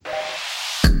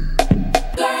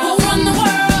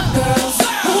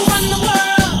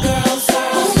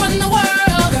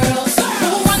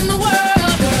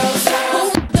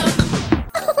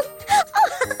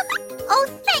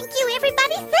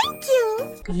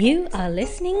You are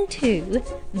listening to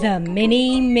The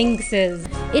Mini Minxes.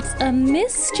 It's a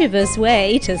mischievous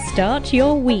way to start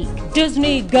your week.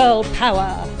 Disney Girl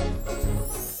Power!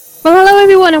 Well, hello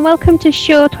everyone and welcome to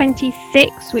show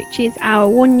 26, which is our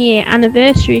 1 year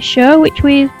anniversary show, which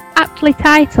we've aptly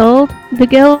titled The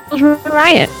Girls Run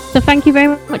Riot. So thank you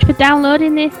very much for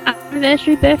downloading this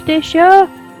anniversary birthday show.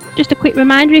 Just a quick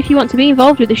reminder, if you want to be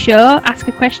involved with the show, ask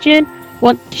a question,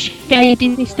 want to share your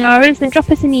Disney stories, then drop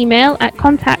us an email at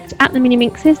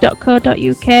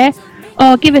contact@theminimixes.co.uk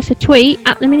or give us a tweet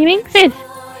at theminimixes.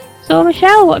 So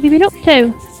Michelle, what have you been up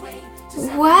to?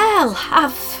 Well,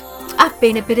 I've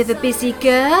been a bit of a busy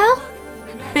girl.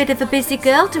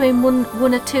 Doing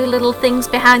one or two little things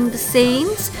behind the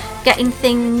scenes, getting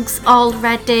things all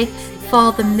ready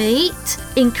for the meet,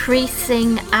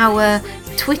 increasing our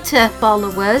Twitter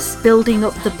followers, building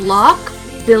up the blog,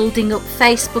 building up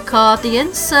Facebook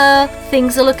audience, so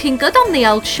things are looking good on the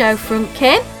old show front,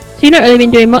 Kim. So you've not really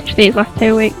been doing much these last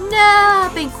 2 weeks? No,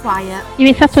 I've been quiet. You've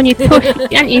been sat on your tush,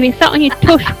 haven't you? You've been sat on your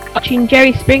tush watching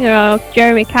Jerry Springer or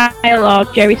Jeremy Kyle or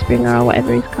Jerry Springer or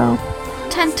whatever he's called. I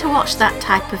tend to watch that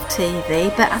type of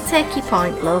TV, but I take your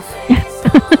point, love.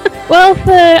 Well,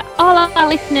 for all our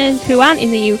listeners who aren't in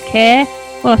the UK,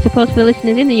 well, I suppose for the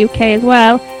listeners in the UK as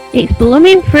well, it's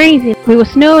blooming freezing. We were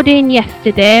snowed in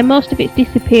yesterday, most of it's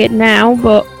disappeared now,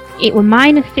 but it were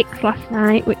 -6 last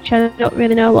night, which I don't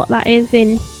really know what that is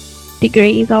in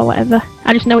degrees or whatever.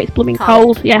 I just know it's blooming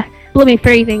cold, yeah. Blooming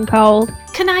freezing cold.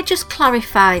 Can I just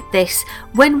clarify this?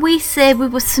 When we say we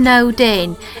were snowed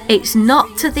in, it's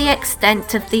not to the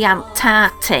extent of the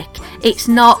Antarctic. It's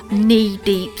not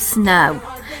knee-deep snow.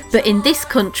 But in this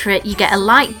country, you get a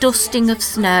light dusting of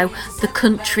snow, the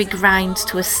country grinds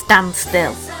to a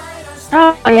standstill.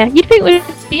 Oh yeah, you'd think we'd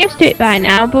be used to it by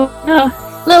now, but no. A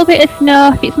little bit of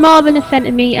snow, if it's more than a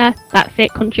centimetre, that's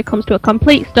it, country comes to a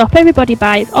complete stop. Everybody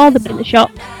buys all the in the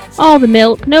shops, all the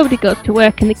milk, nobody goes to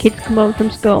work and the kids come home from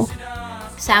school.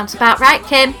 Sounds about right,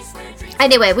 Kim.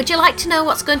 Anyway, would you like to know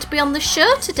what's going to be on the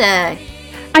show today?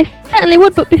 I certainly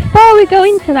would, but before we go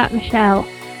into that, Michelle,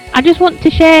 I just want to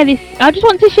share this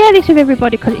with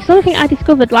everybody because it's something I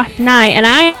discovered last night and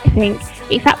I think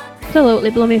it's absolutely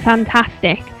blooming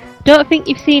fantastic. Don't think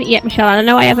you've seen it yet, Michelle, and I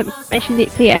know I haven't mentioned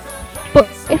it to you. But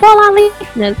if all our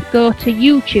listeners go to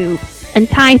YouTube and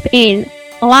type in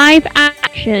live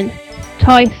action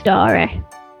Toy Story,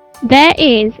 there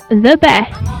is the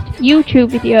best YouTube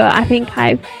video I think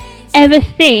I've ever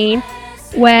seen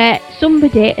where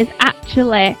somebody has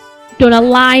actually done a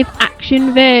live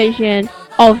action version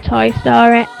of Toy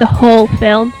Story, the whole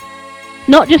film.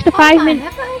 Not just a 5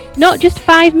 minutes, not just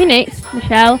 5 minutes,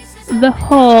 Michelle, the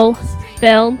whole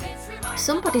film.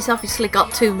 Somebody's obviously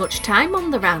got too much time on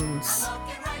their hands.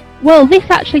 Well, this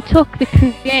actually took the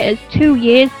creators 2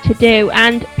 years to do,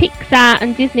 and Pixar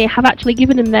and Disney have actually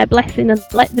given them their blessing and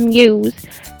let them use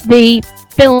the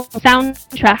film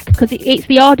soundtrack because it's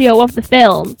the audio of the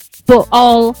film, but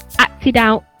all acted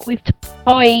out with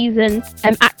toys and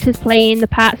actors playing the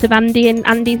parts of Andy and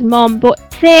Andy's mom. But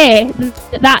say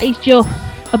that is just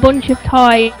a bunch of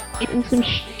toys and some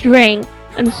string,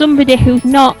 and somebody who's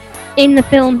not in the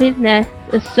film business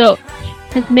as such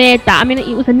has made that. I mean,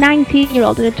 it was a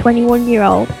 19-year-old and a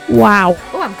 21-year-old. Wow.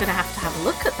 Oh, I'm going to have a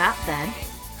look at that then.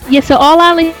 Yeah, so all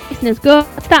our listeners, go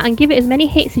to that and give it as many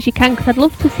hits as you can because I'd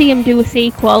love to see them do a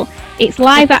sequel. It's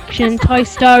live action Toy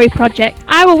Story project.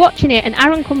 I were watching it and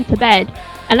Aaron come to bed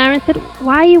and Aaron said,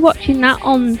 "Why are you watching that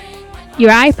on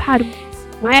your iPad?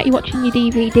 Why aren't you watching your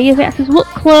DVD of it?" I says, "Look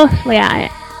closely at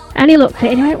it." And he looked at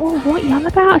it and he went, "Well, what are you on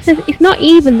about?" I says, "It's not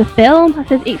even the film." I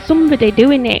says, "It's somebody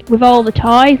doing it with all the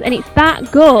toys and it's that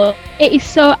good. It is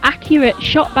so accurate,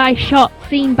 shot by shot,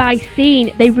 scene by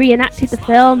scene. They reenacted the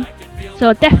film."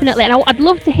 So definitely, and I'd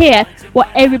love to hear what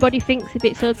everybody thinks of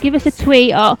it. So give us a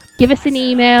tweet or give us an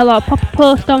email or pop a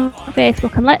post on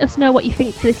Facebook and let us know what you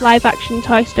think to this live action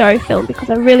Toy Story film because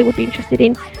I really would be interested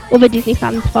in other Disney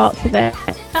fans' thoughts of it.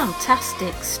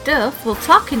 Fantastic stuff. Well,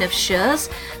 talking of shows,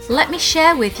 let me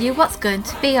share with you what's going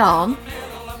to be on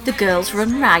The Girls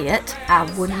Run Riot, our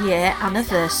 1 year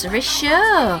anniversary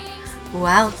show.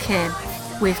 Well, Kim,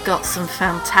 we've got some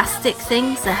fantastic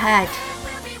things ahead.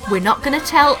 We're not going to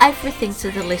tell everything to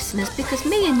the listeners because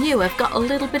me and you have got a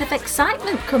little bit of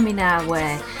excitement coming our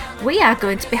way. We are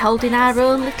going to be holding our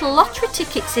own little lottery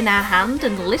tickets in our hand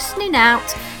and listening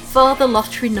out for the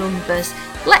lottery numbers.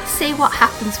 Let's see what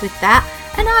happens with that.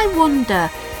 And I wonder,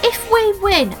 if we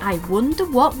win, I wonder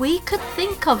what we could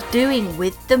think of doing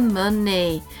with the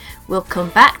money. We'll come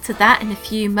back to that in a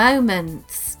few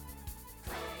moments.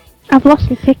 I've lost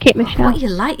my ticket, Michelle. What you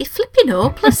like? You're flipping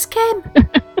hopeless, Kim.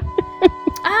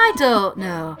 I don't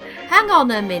know. Hang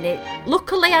on a minute.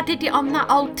 Luckily, I did it on that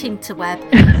old Tinterweb,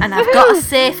 and I've got a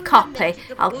safe copy.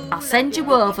 I'll send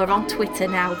you over on Twitter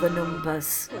now the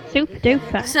numbers. Super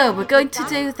duper. So we're going to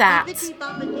do that.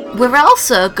 We're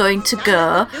also going to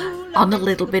go on a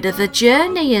little bit of a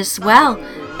journey as well.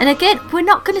 And again, we're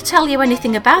not going to tell you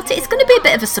anything about it. It's going to be a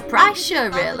bit of a surprise show,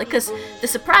 really, because the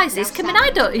surprise is, Kim and I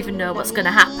don't even know what's going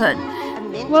to happen.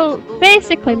 Well,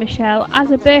 basically, Michelle, as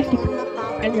a birthday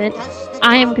present,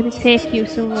 I am going to take you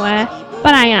somewhere,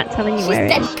 but I ain't telling you where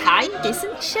it is. She's dead kind,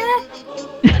 isn't she?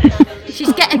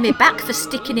 She's getting me back for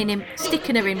sticking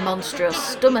her in Monstrous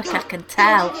stomach, I can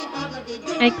tell.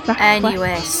 Exactly.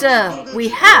 Anyway, so we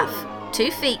have 2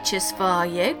 features for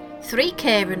you, 3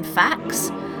 Kieran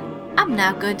facts. I'm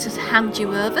now going to hand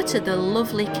you over to the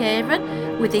lovely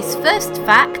Kieran with his first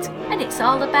fact, and it's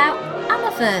all about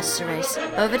anniversaries.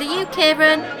 Over to you,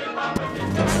 Kieran.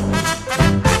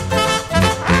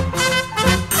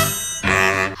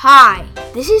 Hi,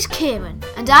 this is Kieran,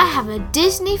 and I have a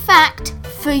Disney fact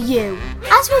for you.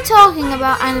 As we're talking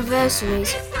about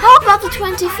anniversaries, how about the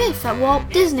 25th at Walt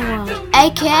Disney World,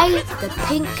 aka the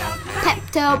pink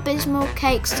Pepto-Bismol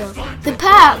cake stuff? The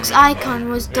park's icon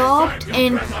was daubed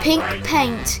in pink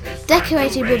paint,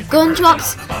 decorated with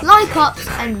gumdrops, lollipops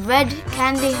and red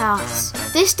candy hearts.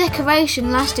 This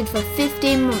decoration lasted for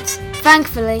 15 months.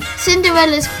 Thankfully,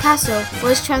 Cinderella's castle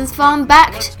was transformed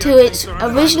back to its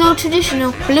original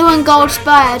traditional blue and gold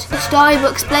spired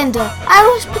storybook splendour. I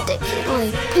was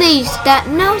particularly pleased that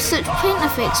no such paint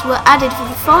effects were added for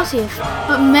the 40th,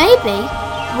 but maybe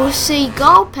we'll see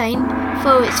gold paint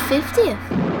for its 50th.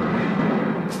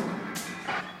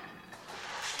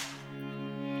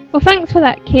 Well, thanks for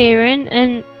that, Kieran,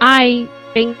 and I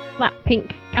think that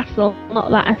pink castle,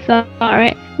 not that I saw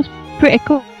it, was pretty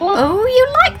cool. Oh, you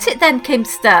liked it then,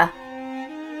 Kimster?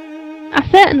 I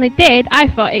certainly did. I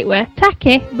thought it were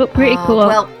tacky, but pretty cool.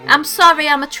 Well, I'm sorry,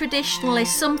 I'm a traditionalist.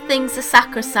 Some things are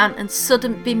sacrosanct and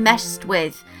shouldn't be messed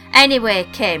with. Anyway,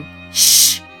 Kim,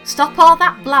 shh! Stop all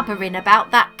that blabbering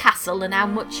about that castle and how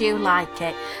much you like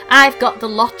it. I've got the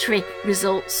lottery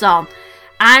results on.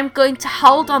 I'm going to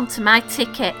hold on to my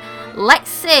ticket. Let's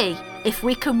see if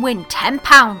we can win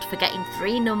 £10 for getting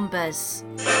 3 numbers.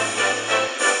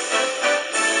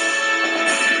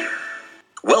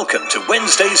 Welcome to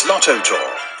Wednesday's Lotto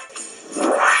Draw.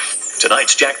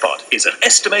 Tonight's jackpot is an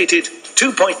estimated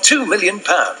 £2.2 million.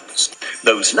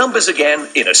 Those numbers again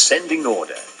in ascending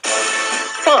order.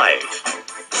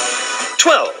 5,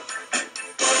 12,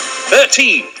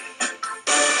 13,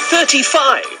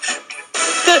 35,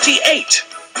 38,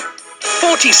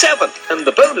 47, and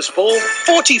the bonus ball,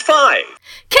 45.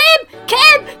 Kim!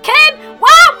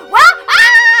 Wow!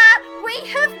 Ah!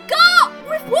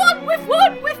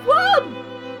 We've won!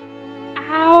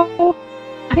 Ow!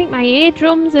 I think my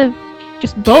eardrums have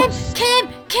just bust. Kim!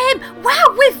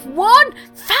 Wow, we've won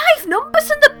 5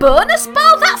 numbers in the bonus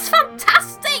ball. That's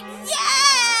fantastic!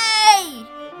 Yay!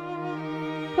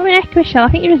 I mean, Michelle, I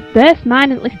think you just burst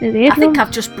mine and listeners' eardrums. I think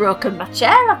I've just broken my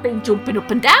chair. I've been jumping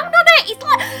up and down on it. It's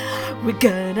like, we're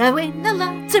gonna win the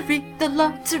lottery.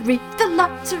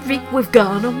 We've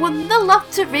gonna win the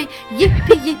lottery.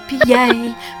 Yippee,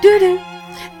 yay. Doo-doo.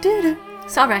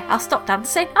 Sorry, I'll stop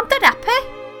dancing. I'm dead happy.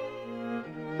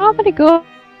 How did it go?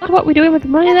 What are we doing with the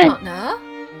money I then? don't know.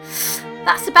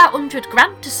 That's about 100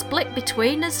 grand to split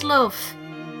between us, love.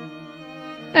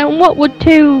 And what would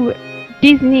 2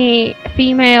 Disney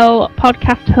female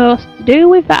podcast hosts do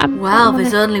with that? Well,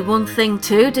 there's only one thing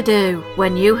to do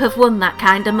when you have won that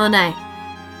kind of money.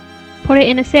 Put it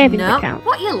in a savings account.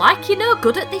 What you like? You're no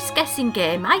good at this guessing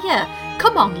game, are you?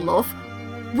 Come on, love.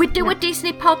 We do a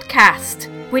Disney podcast.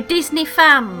 We're Disney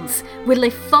fans. We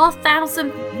live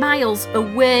 4,000 miles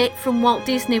away from Walt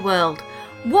Disney World.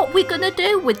 What we gonna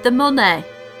do with the money?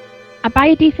 I buy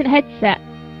a decent headset.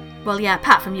 Well, yeah,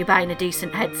 apart from you buying a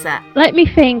decent headset. Let me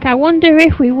think. I wonder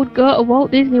if we would go to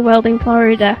Walt Disney World in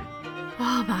Florida.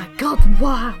 Oh my God,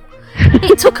 wow.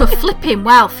 It took a flipping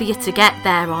while for you to get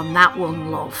there on that one,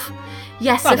 love.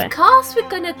 Yes, of course we're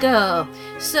gonna go.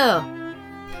 So,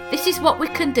 this is what we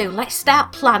can do. Let's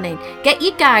start planning. Get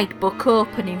your guidebook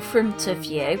open in front of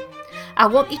you. I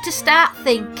want you to start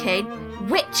thinking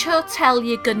which hotel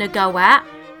you're gonna go at.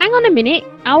 Hang on a minute.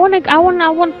 I want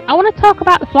to talk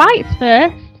about the flights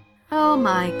first. Oh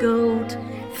my God.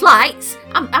 Flights?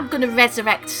 I'm gonna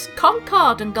resurrect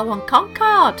Concorde and go on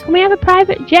Concorde. Can we have a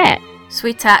private jet?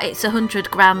 Sweetheart, it's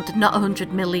 100 grand, not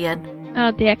 100 million.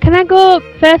 Oh dear. Can I go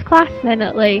first class then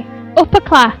at least? Upper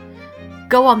class?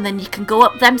 Go on then, you can go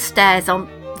up them stairs on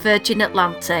Virgin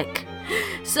Atlantic.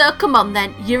 So come on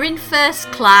then, you're in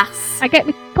first class. I get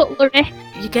my cutlery.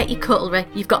 You get your cutlery.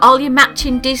 You've got all your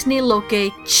matching Disney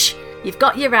luggage. You've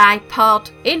got your iPod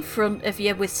in front of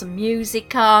you with some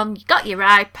music on. You've got your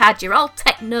iPad. You're all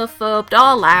technophobed,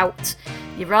 all out.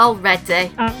 You're all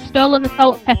ready. I've stolen the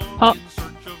salt and pepper pot.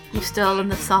 You've stolen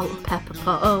the salt and pepper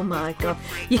pot. Oh my god.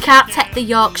 You can't take the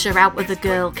Yorkshire out with a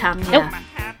girl, can you? Nope.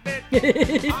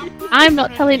 I'm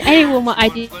not telling anyone what I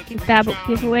did in Starbucks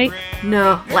the other week.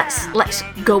 No, let's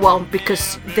go on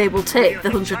because they will take the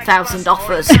 100,000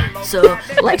 offers. So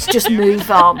let's just move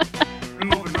on.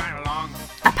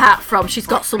 Apart from she's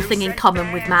got something in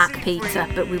common with Mark Peter,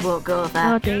 but we won't go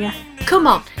there. Oh dear. Come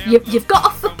on, you've got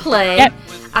off the plane. Yep.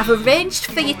 I've arranged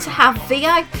for you to have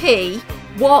VIP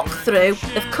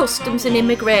walkthrough of customs and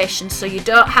immigration, so you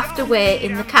don't have to wait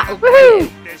in the cattle queue.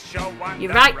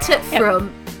 You're right at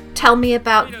front. Tell me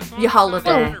about your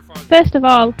holiday. First of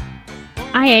all,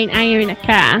 I ain't hiring a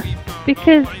car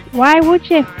because why would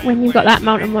you when you've got that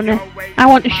amount of money? I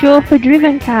want a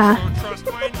chauffeur-driven car.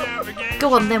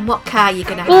 Go on then, what car are you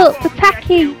going to have? Well, the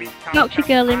tacky Yorkshire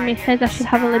girl in me says I should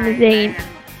have a limousine.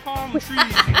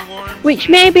 Which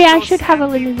maybe I should have a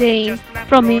limousine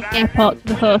from the airport to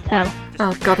the hotel.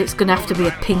 Oh god, it's going to have to be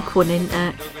a pink one, isn't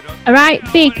it? A right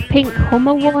big pink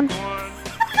Hummer one.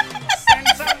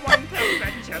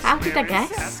 How did I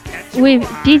guess? With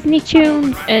Disney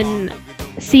tunes and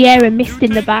Sierra Mist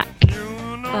in the back.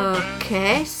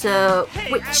 Okay, so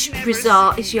which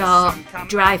resort is your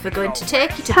driver going to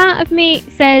take you to? Part of me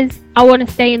says I want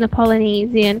to stay in the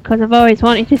Polynesian because I've always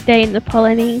wanted to stay in the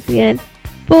Polynesian.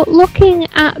 But looking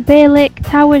at Bay Lake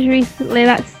Towers recently,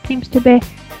 that seems to be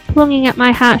plugging at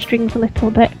my heartstrings a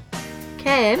little bit.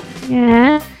 Okay.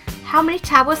 Yeah. How many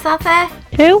towers are there?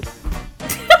 2?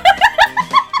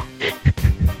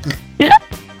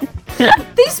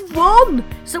 There's one!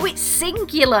 So it's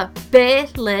singular. Bay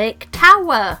Lake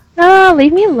Tower. Oh,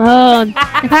 leave me alone.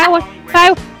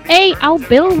 I'll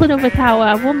build another tower.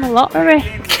 I won the lottery.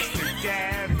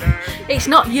 It's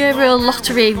not Euro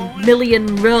Lottery million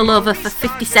rollover for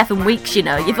 57 weeks, you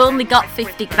know. You've only got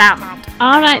 50 grand.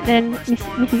 Alright then,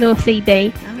 Mrs.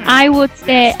 OCD. I would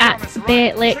stay at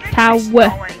Bay Lake Tower.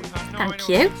 Thank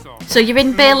you. So you're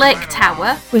in Bay Lake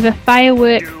Tower. With a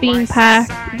fireworks theme park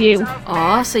view.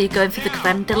 Oh, so you're going for the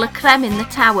creme de la creme in the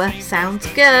tower. Sounds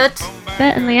good.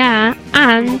 Certainly are.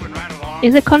 And,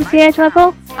 is it concierge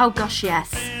level? Oh gosh,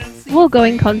 yes. We'll go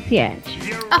in concierge.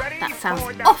 Oh, that sounds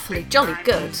awfully jolly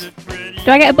good.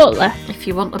 Do I get a butler? If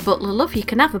you want a butler, love, you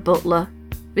can have a butler.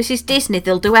 This is Disney,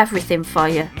 they'll do everything for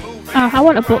you. Oh, I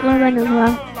want a butler then as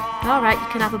well. Alright, you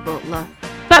can have a butler.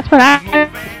 That's what I'm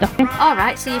stuffing.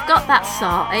 Alright, so you've got that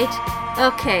sorted.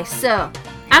 Okay, so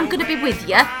I'm going to be with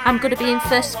you. I'm going to be in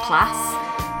first class.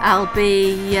 I'll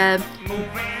be... Are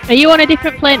you on a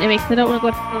different plane to me? Because I don't want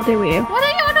to go do with you. What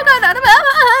are you on about?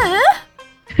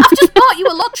 I've just bought you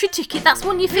a lottery ticket that's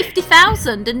won you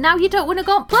 50,000 and now you don't want to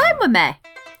go on plane with me.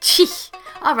 Gee.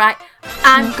 Alright,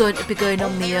 I'm going to be going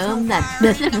on my own then.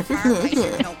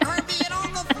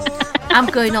 I'm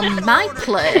going on my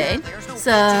plane,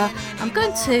 so I'm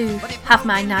going to have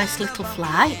my nice little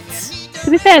flight.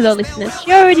 To be fair though, listeners,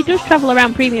 she already does travel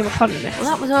around premium economy. Well,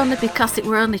 that was only because it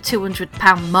were only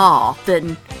 £200 more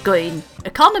than going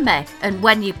economy. And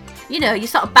when you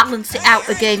sort of balance it out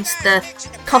against the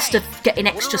cost of getting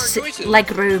extra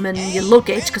leg room and your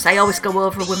luggage, because I always go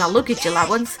over with my luggage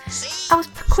allowance, I was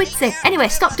quidzy. Anyway,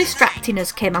 stop distracting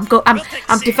us, Kim. I'm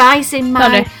devising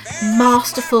my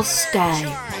masterful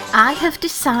stay. I have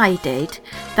decided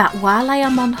that while I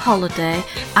am on holiday,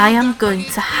 I am going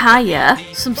to hire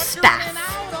some staff.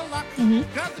 Mm-hmm.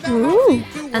 Ooh.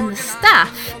 And the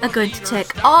staff are going to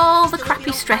take all the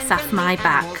crappy stress off my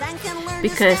back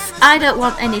because I don't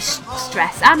want any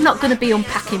stress. I'm not going to be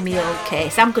unpacking my own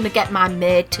case. I'm going to get my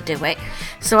maid to do it.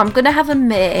 So I'm going to have a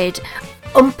maid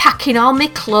unpacking all my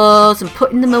clothes and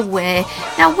putting them away.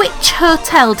 Now, which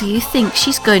hotel do you think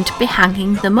she's going to be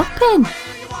hanging them up in?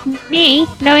 Me,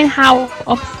 knowing how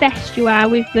obsessed you are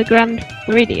with the Grand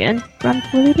Floridian. Grand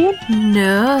Floridian?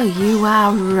 No, you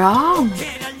are wrong.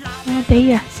 Oh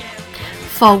dear.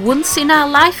 For once in our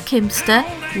life, Kimster,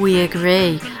 we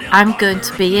agree. I'm going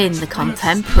to be in the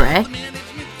Contemporary.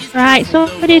 Right,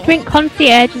 somebody drink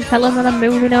concierge and tell them that I'm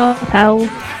moving hotels.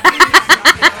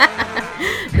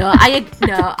 No,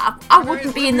 I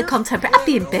wouldn't be in the Contemporary. I'd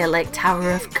be in Bay Lake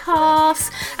Tower, of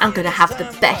course. I'm going to have the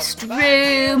best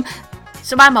room.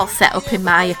 So I'm all set up in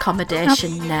my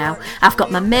accommodation now. I've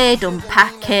got my maid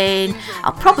unpacking.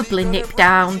 I'll probably nip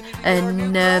down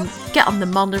and get on the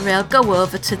monorail, go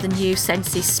over to the new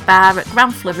Sensi Spa at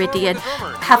Grand Floridian,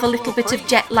 have a little bit of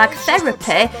jet lag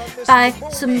therapy by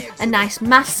a nice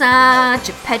massage,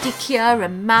 a pedicure, a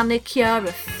manicure,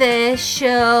 a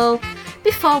facial,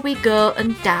 before we go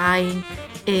and dine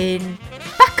in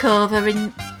barbecue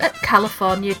over at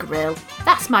California Grill.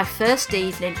 That's my first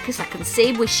evening because I can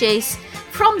see wishes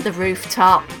from the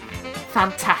rooftop.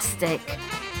 Fantastic.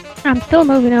 I'm still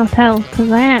moving hotels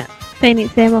because I ain't staying in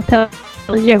the same hotel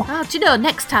as you. Oh, do you know,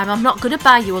 next time I'm not going to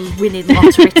buy you a winning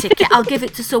lottery ticket. I'll give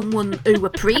it to someone who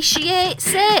appreciates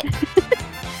it.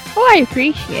 Oh, I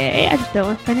appreciate it. I just don't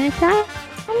want to spend any time.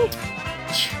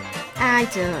 I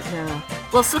don't know.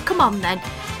 Well, so come on then.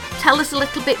 Tell us a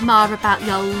little bit more about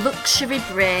your luxury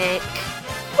break.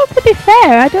 Well, to be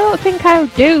fair, I don't think I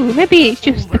would do. Maybe it's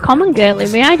just the common girl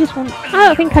in me. I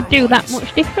don't think I'd do that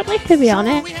much differently, to be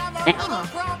honest.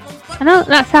 I know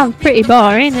that sounds pretty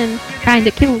boring and kind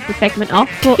of kills the segment off,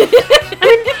 but I mean,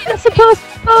 I suppose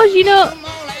you know,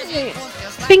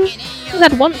 things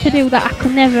I'd want to do that I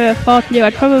could never afford to do.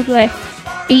 I'd probably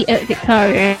eat at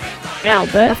Victoria and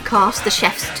Albert. Of course, the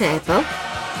chef's table.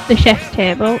 The chef's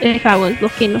table, if I was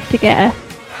lucky enough to get a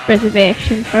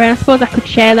reservation for it. I suppose I could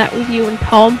share that with you and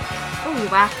Tom. Oh, you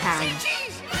are kind.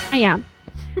 I am.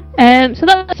 So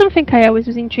that's something I always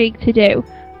was intrigued to do.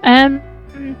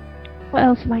 What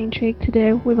else am I intrigued to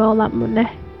do with all that money?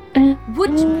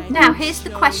 Now, here's the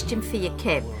question for you,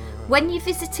 Kim. When you're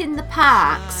visiting the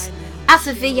parks, as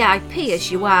a VIP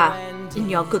as you are, in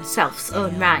your good self's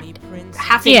own right,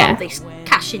 having all this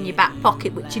cash in your back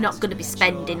pocket which you're not going to be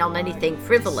spending on anything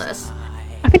frivolous.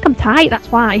 I think I'm tight, that's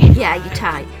why. Yeah, you're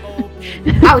tight.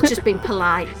 I was just being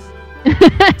polite.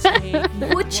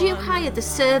 Would you hire the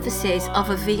services of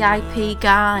a VIP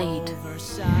guide?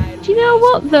 Do you know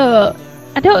what though?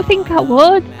 I don't think I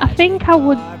would. I think I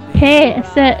would pay a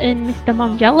certain Mr.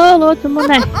 Mongello loads of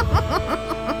money.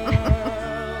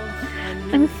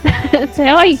 And say,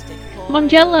 oi,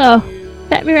 Mongello,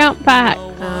 set me round back.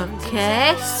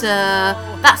 Okay, so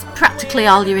that's practically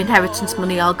all your inheritance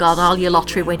money all gone, all your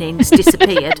lottery winnings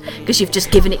disappeared because you've just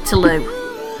given it to Lou.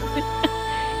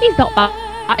 He's not that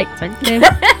expensive.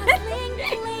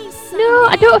 No,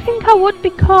 I don't think I would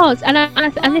because, and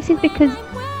this is because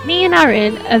me and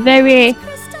Aaron are very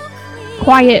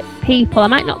quiet people. I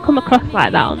might not come across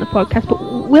like that on the podcast, but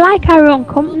we like our own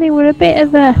company. We're a bit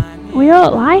of a... We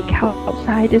don't like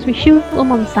outsiders. We shoot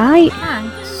them on sight.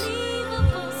 Thanks.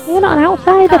 We're not an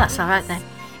outsider. Oh, that's alright then.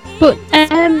 But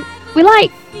we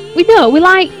like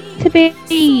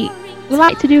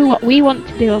to do what we want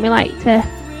to do, and we like to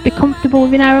be comfortable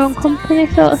within our own company,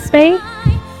 so to speak.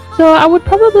 So I would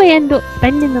probably end up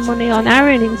spending the money on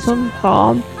Aaron in some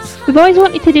form. We've always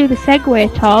wanted to do the Segway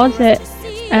tours at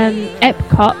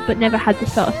Epcot, but never had the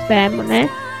sort of spare money.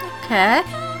 Okay,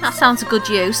 that sounds a good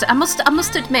use. I must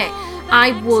admit,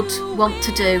 I would want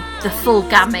to do the full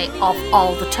gamut of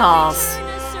all the tours.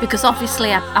 Because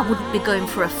obviously I wouldn't be going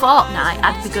for a fortnight,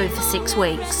 I'd be going for 6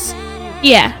 weeks.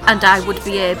 Yeah. And I would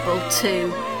be able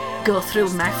to go through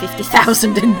my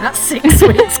 50,000 in that 6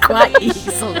 weeks quite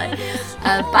easily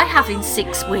by having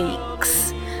 6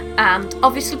 weeks. And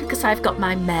obviously because I've got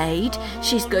my maid,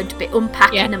 she's going to be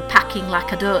unpacking and packing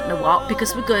like I don't know what,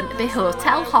 because we're going to be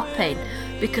hotel hopping,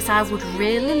 because I would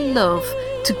really love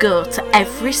to go to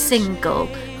every single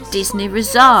Disney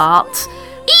resort.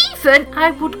 Even I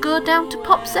would go down to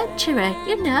Pop Century,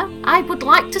 you know. I would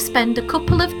like to spend a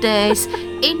couple of days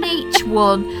in each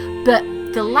one, but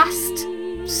the last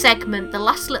segment, the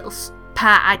last little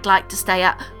part I'd like to stay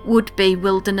at would be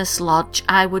Wilderness Lodge.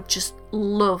 I would just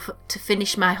love to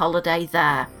finish my holiday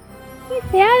there.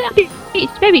 Yeah,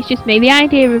 maybe it's just me. The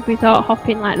idea of resort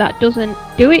hopping like that doesn't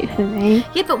do it for me.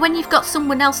 Yeah, but when you've got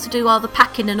someone else to do all the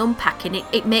packing and unpacking,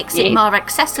 it makes it more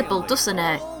accessible, doesn't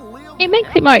it? It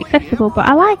makes it more accessible, but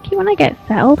I like it when I get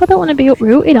settled. I don't want to be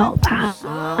uprooted all the time.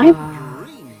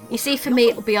 You see, for me,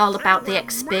 it'll be all about the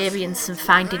experience and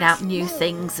finding out new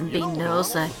things and being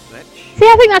nosy. See,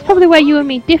 I think that's probably where you and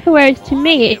me differ, whereas to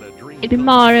me, it'd be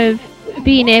more of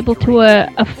being able to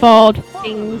afford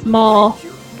things more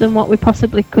than what we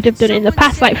possibly could have done in the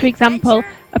past. Like, for example,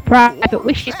 a private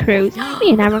wishes cruise.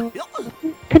 Me and Aaron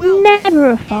could never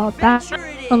afford that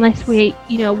unless we,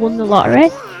 won the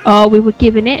lottery or we were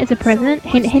given it as a present.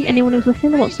 Hint, hint, anyone who's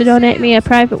listening wants to donate me a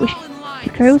private wishes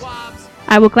cruise,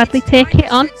 I will gladly take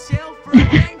it on. Just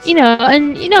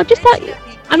that.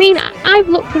 I mean, I've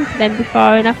looked into them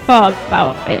before and I've thought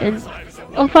about it, and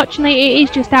unfortunately it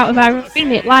is just out of our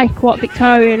remit, like what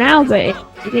Victoria and Albert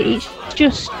is. It's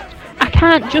just, I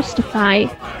can't justify.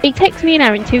 It takes me and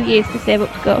Aaron 2 years to save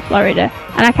up to go to Florida,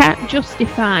 and I can't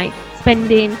justify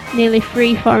spending nearly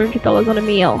 $400 on a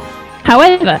meal.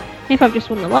 However, if I've just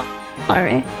won the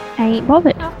lottery, I ain't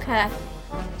bothered. Okay.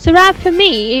 So rather for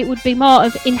me, it would be more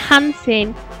of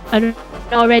enhancing an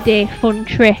already fun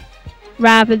trip,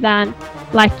 rather than,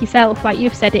 like yourself, like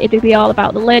you've said, it'd be all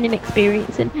about the learning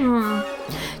experience. And Do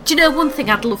Do you know one thing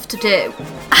I'd love to do?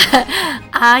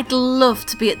 I'd love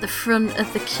to be at the front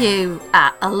of the queue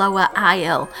at a lower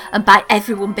aisle and buy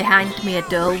everyone behind me a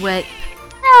Dole Whip.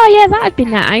 Oh yeah, that'd be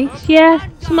nice. Yeah,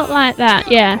 something like that.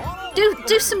 Yeah.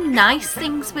 Do some nice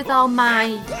things with all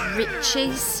my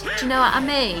riches. Do you know what I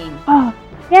mean? Oh.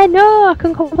 Yeah, no, I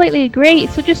can completely agree.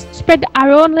 So just spread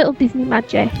our own little Disney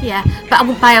magic. Yeah, but I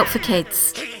won't buy out for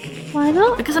kids. Why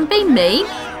not? Because I'm being mean.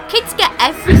 Kids get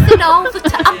everything all the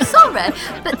time. I'm sorry,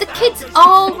 but the kids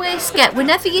always get,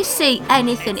 whenever you see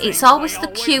anything, it's always the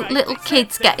cute little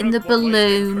kids getting the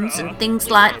balloons and things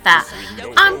like that.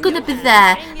 I'm going to be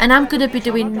there and I'm going to be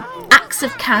doing acts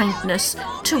of kindness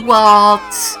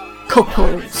towards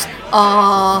couples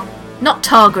or not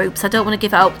tour groups. I don't want to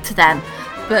give it up to them.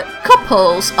 But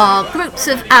couples or groups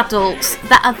of adults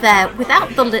that are there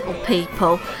without the little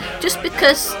people, just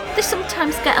because they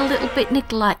sometimes get a little bit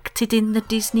neglected in the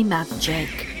Disney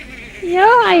magic. Yeah,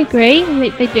 I agree.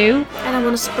 They do. And I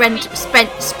want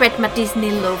to spread my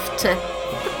Disney love to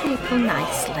the people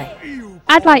nicely.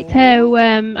 I'd like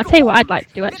to. I'll tell you what I'd like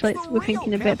to do. Actually, we're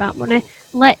thinking a bit about money.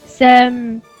 Let's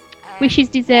Wishes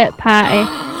dessert party.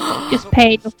 Just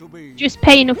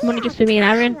pay enough money just for me and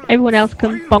Aaron. Everyone else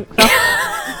can bonk off.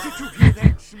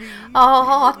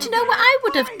 Oh, do you know what I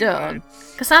would have done?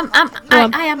 Because I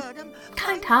am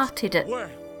kind-hearted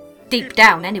deep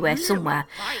down anyway, somewhere.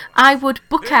 I would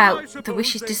book out the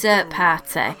Wishes dessert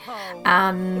party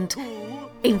and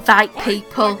invite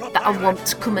people that I want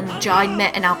to come and join me,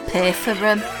 and I'll pay for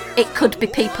them. It could be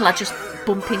people I just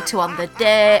bump into on the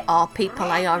day, or people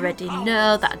I already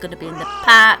know that are going to be in the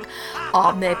park,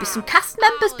 or maybe some cast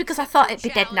members, because I thought it'd be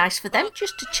dead nice for them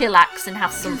just to chillax and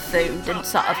have some food and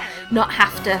sort of not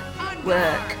have to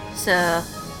work. So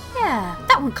yeah,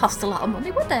 that wouldn't cost a lot of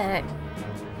money, would it?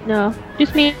 No,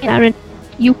 just me and Aaron.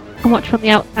 You can watch from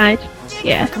the outside.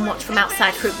 Yeah. I can watch from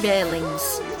outside through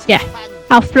railings. Yeah.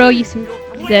 I'll throw you some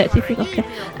desserts if you're lucky.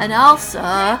 And also,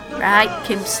 right,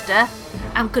 Kimster,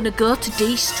 I'm going to go to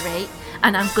D Street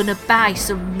and I'm going to buy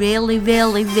some really,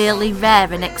 really, really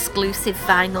rare and exclusive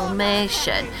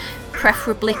vinylmation,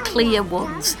 preferably clear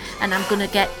ones, and I'm going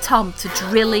to get Tom to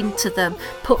drill into them,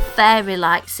 put fairy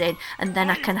lights in, and then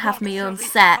I can have my own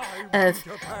set of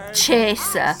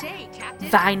Chaser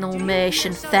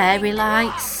vinylmation fairy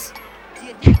lights.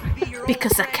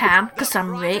 Because I can, because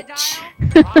I'm rich.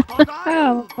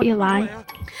 Oh, what you like?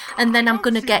 And then I'm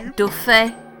going to get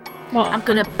Duffy. What? I'm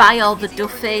going to buy all the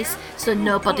Duffies so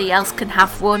nobody else can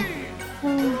have one.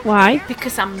 Why?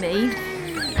 Because I'm mean.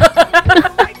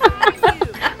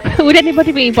 Would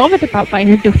anybody be bothered about buying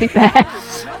a Duffy bear?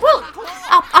 Well,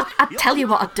 I'd tell you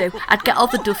what I'd do. I'd get all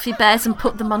the Duffy bears and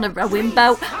put them on a rowing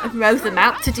boat and row them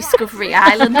out to Discovery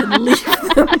Island and leave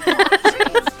them.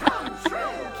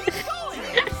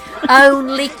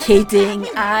 Only kidding.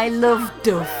 I love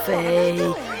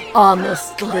Duffy.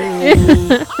 Honestly.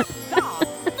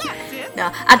 No,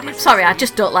 I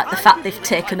just don't like the fact they've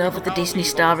taken over the Disney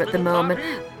Store at the moment.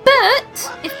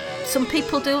 But if some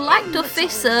people do like Duffy,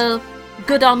 so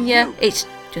good on you. It's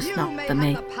just not for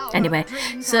me. Anyway,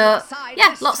 so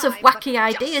yeah, lots of wacky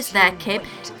ideas there, Kim.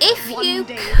 If you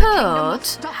could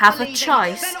have a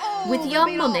choice with your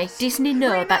money, Disney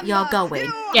know that you're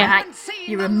going. Yeah. Right?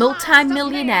 You're a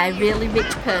multi-millionaire, really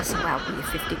rich person, well, with your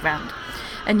 50 grand.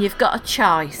 And you've got a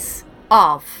choice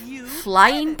of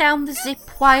flying down the zip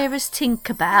wire as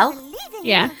Tinkerbell,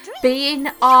 Yeah. being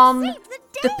on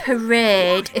the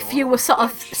parade if you were sort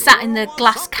of sat in the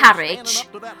glass carriage,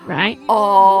 Right.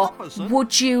 or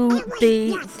would you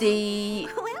be the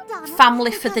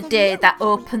family for the day that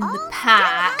open the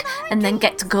park and then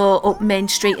get to go up Main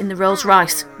Street in the Rolls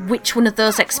Royce? Which one of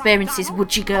those experiences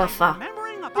would you go for?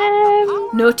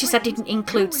 Notice I didn't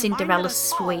include Cinderella's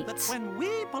suite.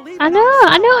 I know,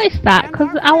 I noticed that,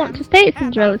 because I want to stay at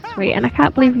Cinderella's Suite, and I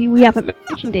can't believe we haven't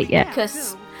mentioned it yet.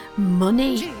 Because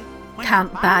money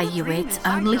can't buy you it,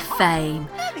 only fame.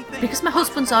 Because my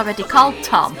husband's already called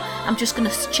Tom, I'm just going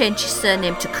to change his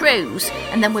surname to Cruz,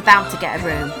 and then we're bound to get a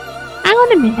room. Hang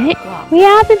on a minute. What? We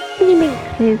are the Disney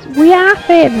Minxes. We are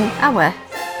famous. Are we?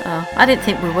 Oh, I didn't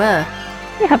think we were.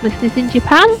 We have listeners in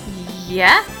Japan.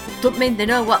 Yeah? Don't mean they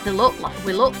know what we look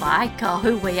like or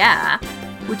who we are.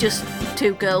 We're just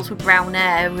two girls with brown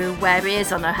hair who wear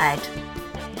ears on our head.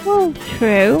 Well,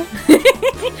 true.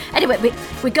 Anyway,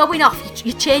 we're going off.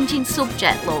 You're changing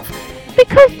subject, love.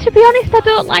 Because, to be honest, I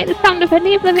don't like the sound of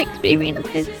any of them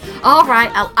experiences.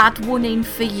 Alright, I'll add one in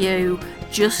for you.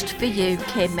 Just for you,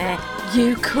 Kimmy.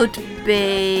 You could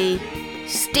be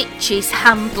Stitch's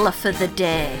handler for the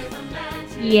day.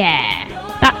 Yeah,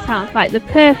 that sounds like the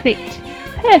perfect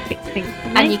thing for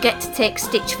me. And you get to take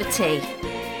Stitch for tea.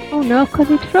 Oh no, because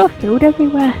he'd throw food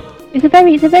everywhere. It's a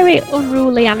very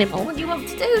unruly animal. Wouldn't you want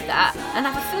to do that and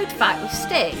have a food fight with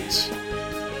Stitch?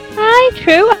 Aye,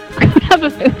 true. I could have a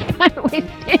food fight with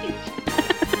Stitch.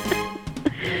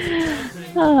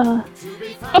 Oh.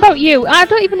 What about you? I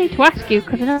don't even need to ask you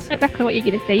because I know exactly what you're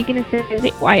going to say. You're going to say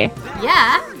zip wire.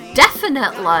 Yeah,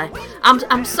 definitely.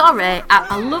 I'm sorry.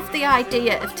 I love the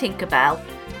idea of Tinkerbell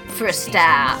for a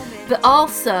start, but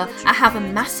also I have a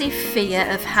massive fear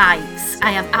of heights.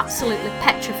 I am absolutely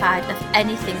petrified of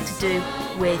anything to do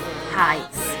with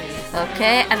heights.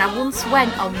 Okay, and I once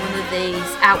went on one of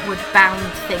these outward bound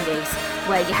thingies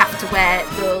where you have to wear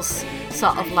those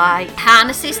sort of like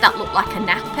harnesses that look like a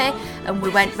nappy, and we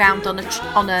went round on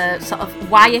a sort of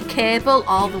wire cable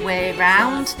all the way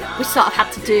around. We sort of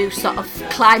had to do sort of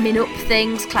climbing up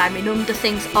things, climbing under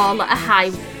things, all at a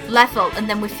high level, and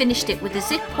then we finished it with a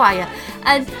zip wire.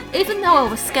 And even though I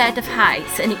was scared of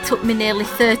heights and it took me nearly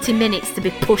 30 minutes to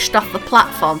be pushed off the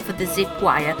platform for the zip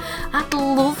wire, I'd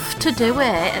love to do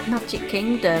it at Magic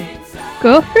Kingdom.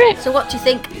 Go for it. So what do you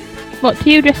think? What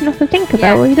do you dressing up to Tinkerbell?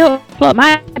 Yeah. Well, you don't float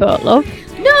my boat, love.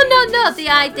 No, the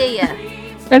idea.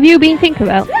 Have you been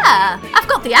Tinkerbell? Yeah, I've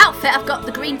got the outfit, I've got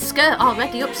the green skirt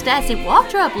already upstairs in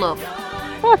wardrobe, love.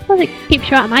 Well, I suppose it keeps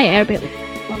you out of my hair a bit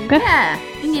longer. Yeah,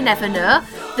 and you never know.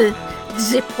 The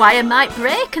zip wire might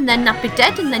break and then I'd be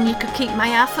dead and then you could keep my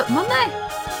half at money.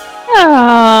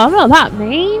 Oh, not that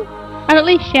mean. I'd at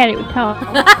least share it with Tom.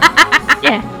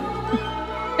 Yeah.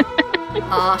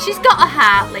 Oh, she's got a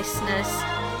heart, listeners.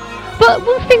 But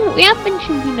one thing that we have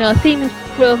mentioned, seeing as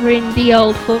we're over in the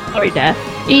old Florida,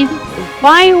 is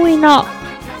why are we not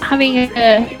having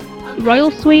a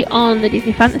royal suite on the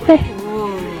Disney Fantasy?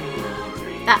 Ooh,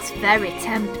 that's very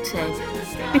tempting.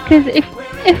 Because if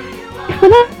we're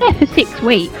not there for 6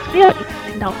 weeks, we don't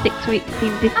spend all 6 weeks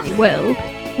in Disney World.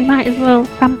 We might as well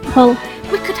sample.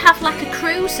 We could have like a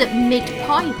cruise at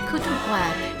midpoint, couldn't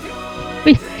we?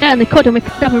 We certainly could, and we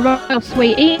could have a royal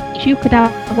suite each. You could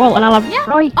have Walt and I'll have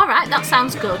Roy. Alright, that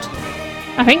sounds good.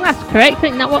 I think that's correct.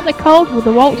 Isn't that what they're called? With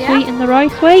the Walt suite and the Roy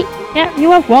suite? Yeah, you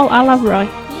have Walt, I'll have Roy.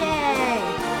 Yay!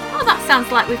 Oh, that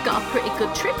sounds like we've got a pretty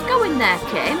good trip going there,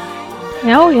 Kim.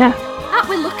 Oh, yeah. Aren't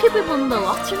we lucky we won the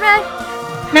lottery?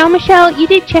 Now, Michelle, you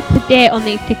did check the date on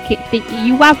these tickets, didn't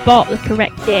you? You have bought the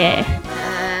correct day.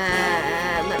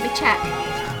 Let me check.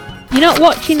 You're not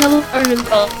watching the lottery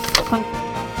results on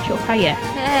Catch-Up, are you?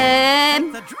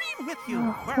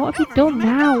 What have you done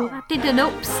now? I did an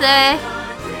upsie.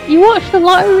 You watched the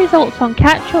lottery results on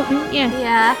Catch-Up, didn't you?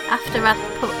 Yeah, after I'd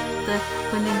put the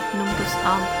winning numbers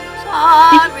on.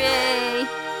 Sorry.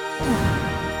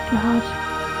 God.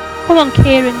 Come on,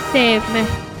 Kieran, save me.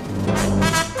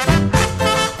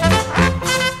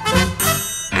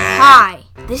 Hi,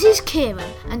 this is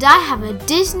Kieran, and I have a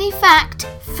Disney fact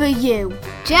for you.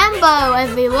 Jambo,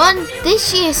 everyone!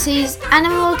 This year sees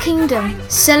Animal Kingdom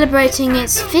celebrating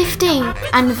its 15th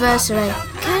anniversary.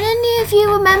 Can any of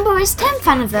you remember its 10th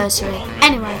anniversary?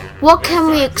 Anyway, what can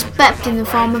we expect in the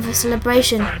form of a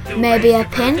celebration? Maybe a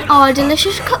pin or a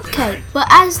delicious cupcake. But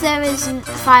as there isn't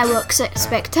fireworks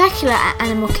spectacular at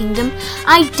Animal Kingdom,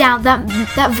 I doubt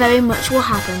that very much will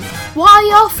happen. What are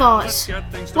your thoughts?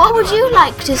 What would you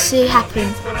like to see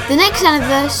happen? The next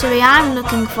anniversary I'm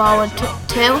looking forward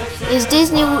to is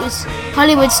Disney's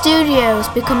Hollywood Studios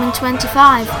becoming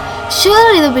 25.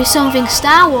 Surely there'll be something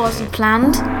Star Wars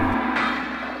planned.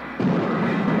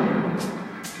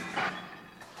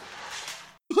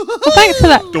 Well, thanks for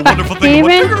that fact,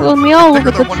 Kieran. Well, we all love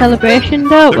a good celebration,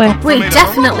 don't we? We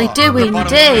definitely do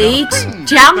indeed.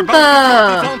 Jambo!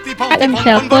 Right then,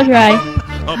 Michelle, close your eyes.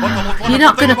 You're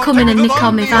not going to come in and nick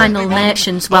on my vinyl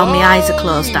nations while my eyes are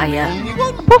closed, are you?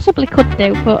 I possibly could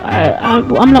do, but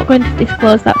I'm not going to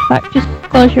disclose that fact. Just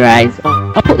close your eyes.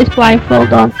 I'll put this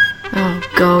blindfold on. Oh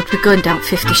God, we're going down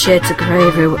 50 Shades of Grey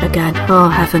route again. Oh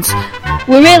heavens.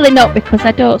 We're really not, because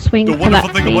I don't swing for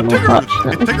that theme,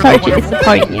 unfortunately. Sorry to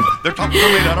disappoint you.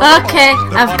 Okay,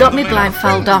 I've got my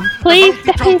blindfold on. Please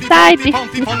step inside this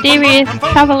mysterious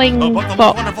travelling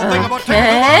box.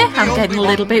 Okay, I'm getting a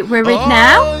little bit worried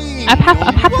now. I've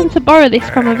happened to borrow this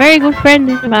from a very good friend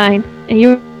of mine. Are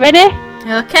you ready?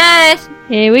 Okay.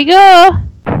 Here we go.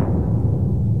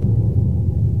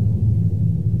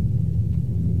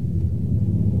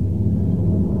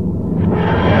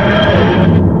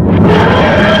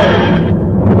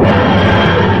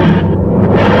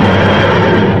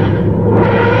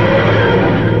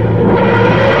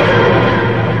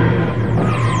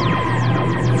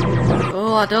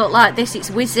 I don't like this, it's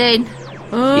whizzing.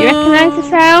 Oh, You recognise the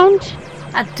sound?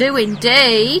 I do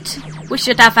indeed. We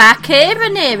should have our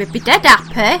Kieran here, he'd be dead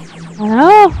happy.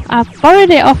 Oh, I've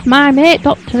borrowed it off my mate,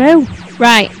 Doctor Who.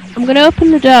 Right, I'm going to open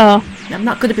the door. I'm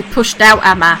not going to be pushed out,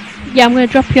 am I? Yeah, I'm going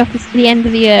to drop you off to the end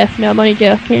of the earth. No, I'm only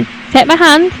joking. Take my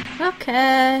hand.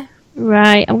 Okay.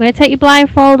 Right, I'm going to take your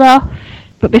blindfold off.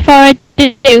 But before I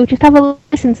do, just have a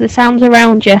listen to the sounds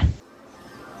around you.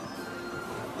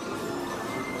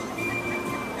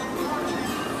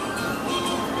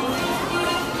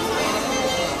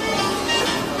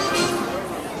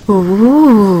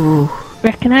 Ooh.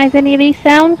 Recognise any of these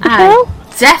sounds, Michelle?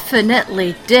 I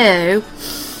definitely do.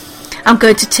 I'm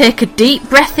going to take a deep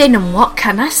breath in, and what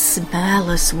can I smell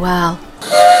as well?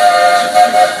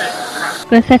 I'm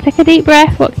going to say take a deep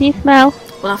breath. What can you smell?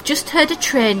 Well, I've just heard a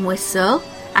train whistle.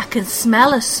 I can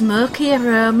smell a smoky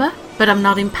aroma, but I'm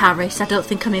not in Paris. I don't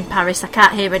think I'm in Paris. I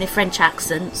can't hear any French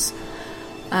accents.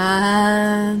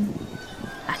 I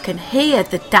can hear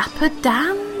the Dapper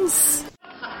Dans.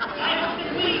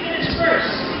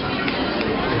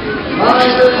 My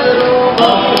little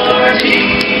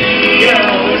Margie,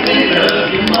 yeah, we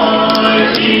love you,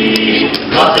 Margie.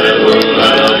 Mother will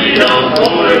love you, don't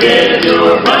forget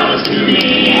your promise to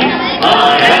me.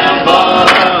 I have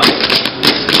bought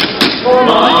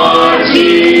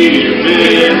Margie, you've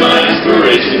been my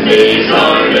inspiration, days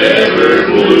are never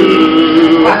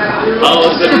blue. All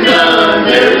said and done,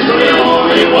 there's really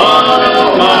only one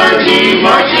of Margie,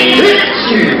 Margie,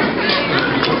 it's you.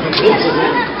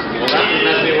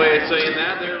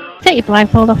 Take your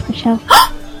blindfold off, Michelle.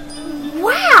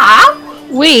 Wow!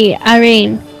 We are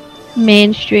in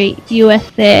Main Street,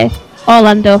 USA,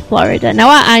 Orlando, Florida. Now,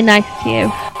 aren't I nice to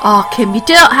you? Oh, Kim, you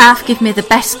don't half give me the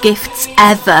best gifts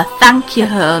ever. Thank you,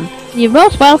 hon. You're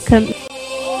most welcome.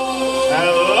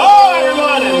 Hello,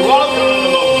 everyone, and welcome to the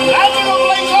most magical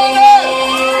place on earth,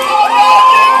 the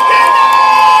Magic Kingdom!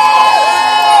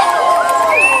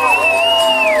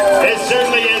 It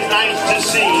certainly is nice to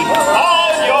see all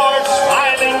your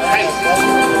smiling faces.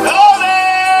 Hello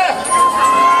there!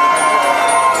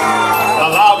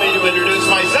 Allow me to introduce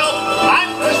myself.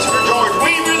 I'm Christopher George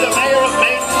Weaver, the mayor of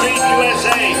Main Street,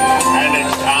 USA. And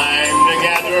it's time to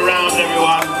gather around,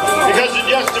 everyone, because in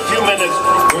just a few minutes,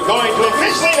 we're going to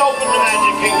officially open the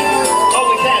Magic Kingdom. But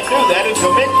we can't do that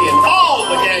until Mickey and all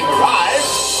the gang arrive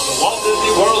on the Walt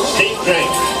Disney World Steam Train.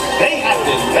 They have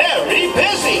been very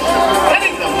busy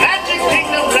getting the Magic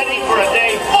Kingdom ready for a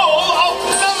day full of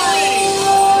memories.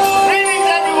 Greetings,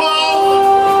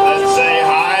 everyone. Let's say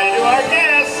hi to our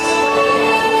guests.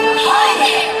 Hi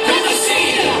there. Good to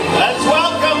see you. Let's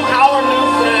welcome our new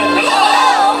friend.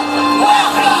 Hello.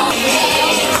 Welcome.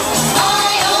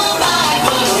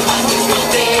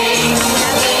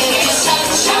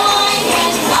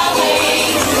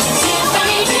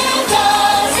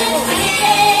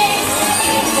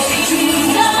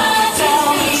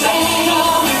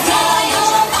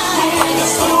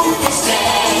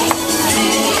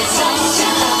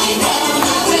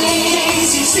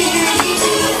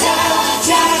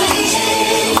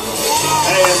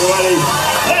 Hey, everybody.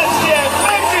 Let's get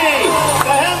Mickey,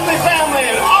 the Henley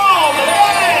family, and all the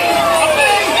gang. A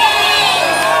big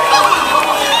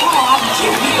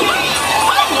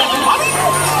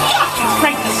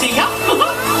Great to see ya.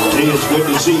 Hey, it's good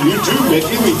to see you too,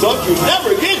 Mickey. We thought you'd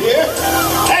never get here.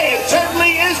 Hey, it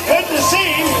certainly is good to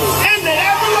see you. Isn't it,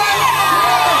 everyone?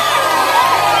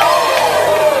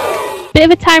 Bit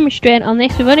of a time restraint on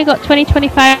this. We've only got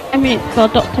 20-25 minutes before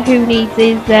Doctor Who needs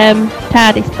his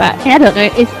TARDIS back. I don't know.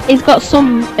 He's got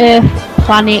some Earth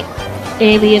planet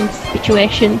alien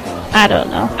situation. I don't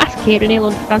know. Ask Kieran, he'll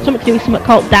understand. Something to do with something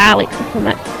called Daleks or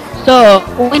something. So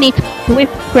we need to whip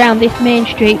around this main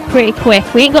street pretty quick.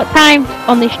 We ain't got time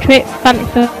on this trip,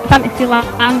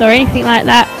 Fantasyland or anything like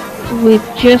that. We've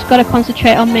just got to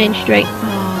concentrate on Main Street.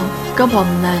 Oh, go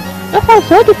on then. I sound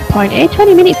so disappointed.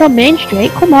 20 minutes on Main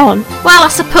Street, come on. Well, I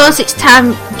suppose it's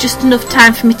just enough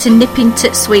time for me to nip into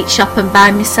the sweet shop and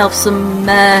buy myself some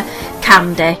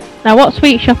candy. Now, what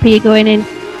sweet shop are you going in?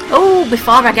 Oh,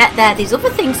 before I get there, there's other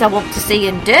things I want to see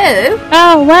and do.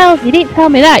 Oh, well, you didn't tell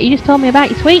me that. You just told me about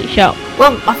your sweet shop.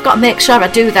 Well, I've got to make sure I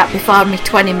do that before my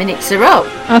 20 minutes are up.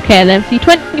 Okay, then. So your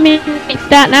 20 minutes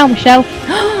start now, Michelle.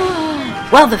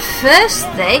 Well, the first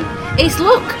thing is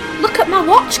look at my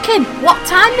watch, Kim. What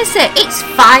time is it? It's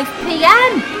 5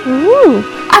 p.m. Ooh.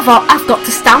 I've got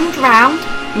to stand round,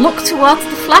 look towards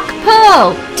the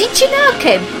flagpole. Did you know,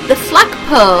 Kim, the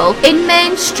flagpole in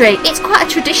Main Street, it's quite a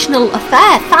traditional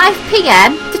affair. 5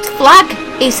 p.m, the flag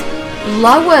is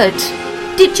lowered.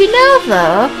 Did you know,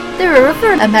 though, there are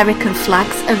other American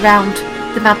flags around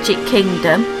the Magic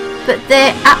Kingdom, but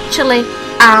they actually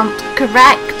aren't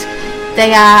correct.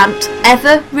 They aren't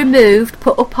ever removed,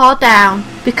 put up or down,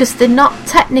 because they're not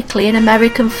technically an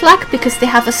American flag, because they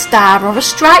have a star or a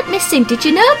stripe missing. Did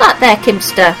you know that there,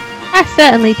 Kimster? I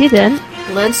certainly didn't.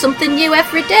 Learn something new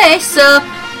every day, so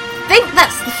think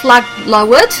that's the flag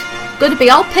lowered. Going to be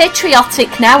all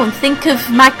patriotic now and think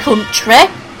of my country.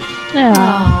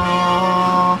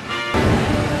 Aww.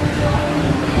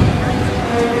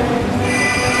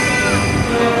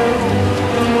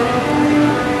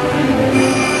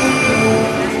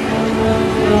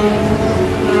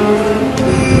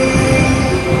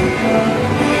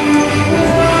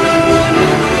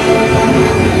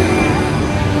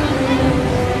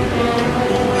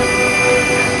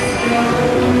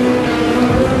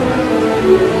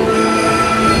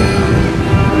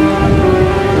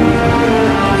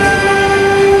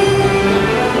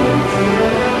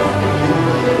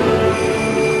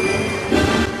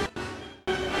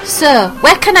 So,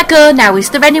 where can I go now?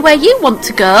 Is there anywhere you want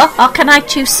to go, or can I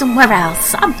choose somewhere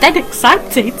else? I'm dead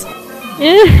excited.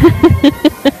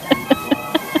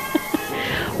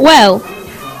 Well,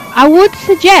 I would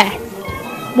suggest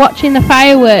watching the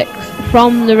fireworks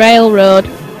from the railroad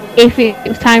if it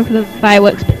was time for the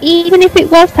fireworks. But even if it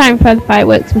was time for the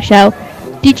fireworks, Michelle,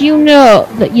 did you know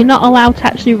that you're not allowed to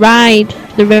actually ride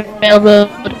the railroad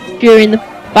during the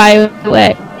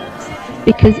fireworks?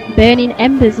 Because burning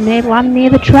embers may land near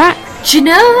the tracks. Do you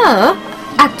know?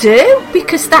 I do,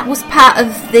 because that was part of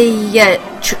the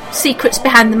Secrets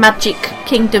Behind the Magic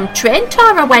Kingdom train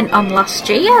tour I went on last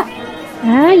year.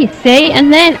 Ah, you see,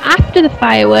 and then after the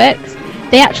fireworks,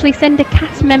 they actually send a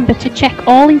cast member to check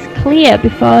all is clear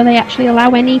before they actually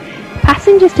allow any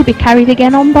passengers to be carried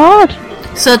again on board.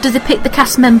 So do they pick the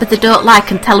cast member they don't like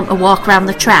and tell them to walk around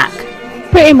the track?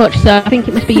 Pretty much so. I think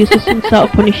it must be used as some sort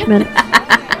of punishment.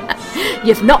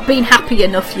 You've not been happy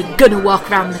enough, you're gonna walk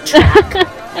around the track.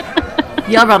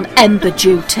 You're on ember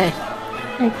duty.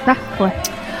 Exactly.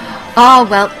 Oh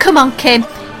well, come on Kim.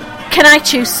 Can I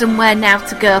choose somewhere now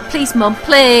to go? Please Mum,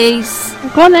 please.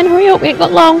 Go on then, hurry up, we ain't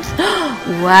got long.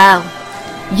 Well,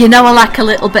 you know I like a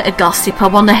little bit of gossip. I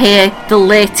want to hear the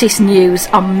latest news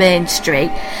on Main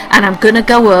Street, and I'm gonna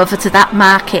go over to that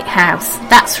market house.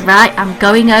 That's right, I'm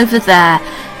going over there.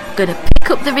 I'm going to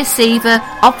pick up the receiver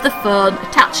of the phone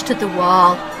attached to the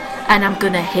wall, and I'm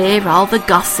going to hear all the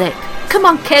gossip. Come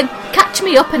on, Kim, catch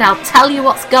me up and I'll tell you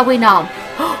what's going on.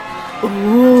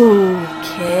 Ooh,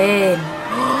 Kim,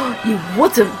 you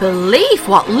wouldn't believe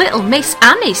what little Miss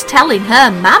Annie's telling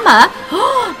her mama.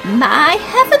 My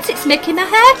heavens, it's making my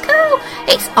hair curl.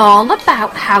 It's all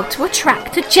about how to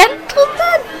attract a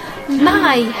gentleman.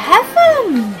 My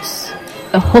heavens.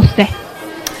 A hussy.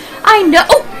 I know.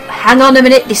 Oh, hang on a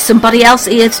minute, there's somebody else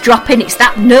eavesdropping. It's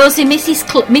that nosy Miss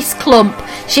Clump.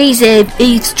 She's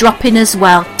eavesdropping as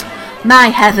well. My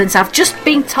heavens, I've just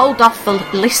been told off for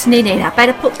listening in. I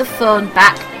better put the phone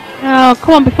back. Oh,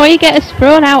 come on, before you get us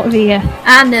thrown out of here.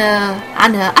 I know.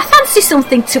 I fancy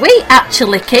something to eat,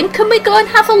 actually, Kim. Can we go and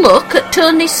have a look at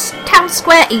Tony's Town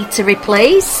Square Eatery,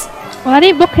 please? Well, I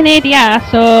didn't book an ADR,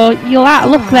 so you'll have to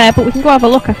look there, but we can go have a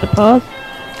look, I suppose.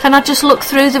 Can I just look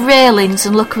through the railings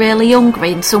and look really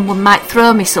hungry and someone might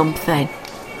throw me something?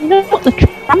 You know what, the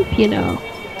Tramp, you know.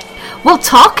 Well,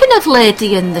 talking of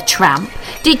Lady and the Tramp,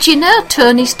 did you know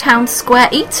Tony's Town Square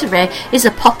Eatery is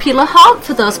a popular haunt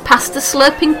for those pasta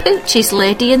slurping pooches,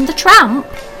 Lady and the Tramp?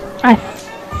 I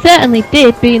certainly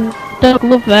did, being a dog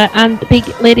lover and the big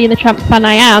Lady and the Tramp fan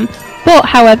I am. But,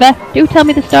 however, do tell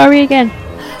me the story again.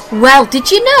 Well, did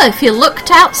you know if you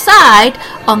looked outside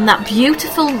on that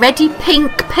beautiful reddy pink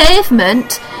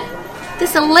pavement,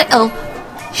 there's a little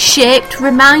shaped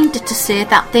reminder to say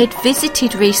that they'd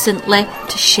visited recently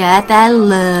to share their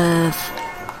love.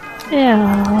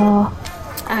 Yeah.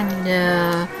 I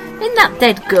know. Isn't that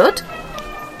dead good?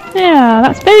 Yeah,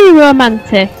 that's very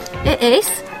romantic. It is.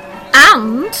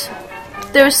 And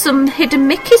there are some hidden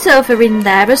Mickeys over in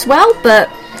there as well, but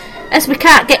as we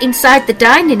can't get inside the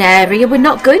dining area, we're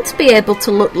not going to be able to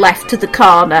look left to the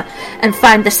corner and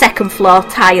find the second floor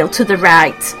tile to the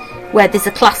right, where there's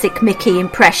a classic Mickey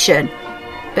impression.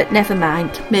 But never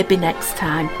mind, maybe next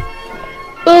time.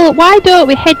 Well, why don't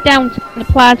we head down to the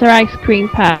Plaza Ice Cream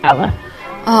Parlour?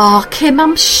 Oh, Kim,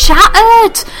 I'm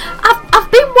shattered.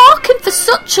 I've been walking for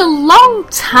such a long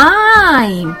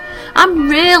time. I'm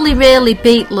really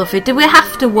beat, lovey. Do we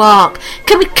have to walk?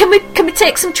 Can we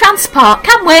take some transport?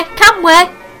 Can we?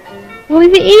 Well,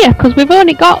 is it here? Because we've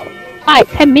only got like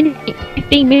 10 minutes,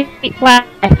 15 minutes left.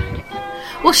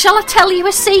 Well, shall I tell you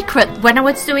a secret when I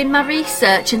was doing my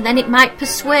research and then it might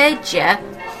persuade you?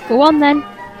 Go on then.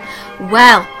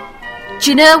 Well,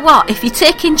 do you know what? If you're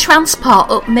taking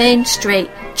transport up Main Street,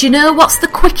 do you know what's the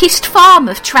quickest form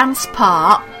of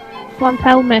transport? Go on,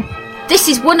 tell me. This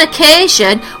is one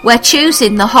occasion where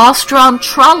choosing the horse-drawn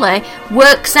trolley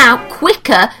works out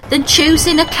quicker than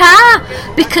choosing a car,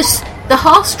 because the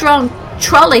horse-drawn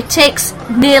trolley takes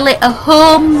nearly a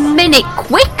whole minute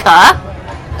quicker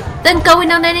than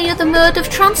going on any other mode of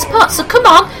transport. So come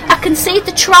on, I can see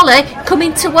the trolley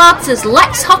coming towards us.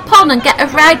 Let's hop on and get a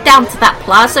ride down to that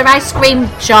Plaza ice cream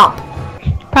shop.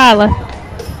 Parlour.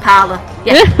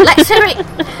 Yeah, let's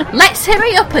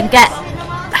hurry up and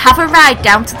have a ride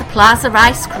down to the Plaza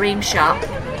ice cream shop.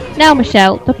 Now,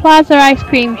 Michelle, the Plaza ice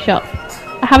cream shop.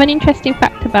 I have an interesting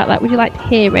fact about that. Would you like to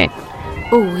hear it?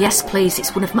 Oh, yes, please.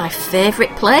 It's one of my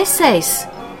favourite places.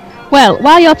 Well,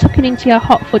 while you're tucking into your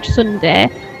hot fudge sundae,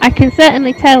 I can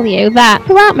certainly tell you that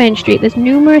throughout Main Street there's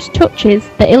numerous touches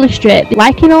that illustrate that,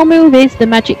 like in all movies, the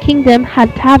Magic Kingdom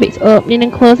had to have its opening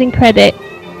and closing credit.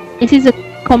 This is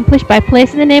accomplished by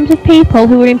placing the names of people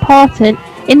who were important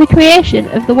in the creation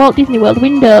of the Walt Disney World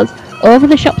windows over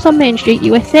the shops on Main Street,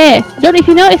 USA. I don't know if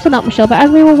you noticed or not, Michelle, but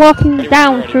as we were walking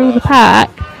down through the park,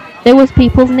 there was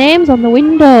people's names on the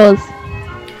windows.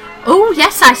 Oh,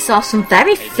 yes, I saw some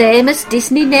very famous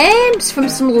Disney names from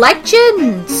some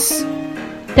legends.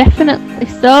 Definitely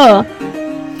so.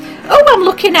 Oh, I'm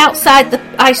looking outside the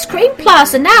ice cream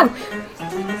plaza now.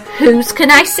 Whose can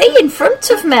I see in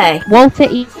front of me? Walter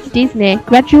E. Disney,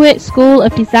 Graduate School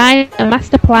of Design and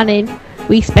Master Planning.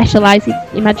 We specialise in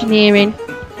Imagineering.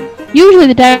 Usually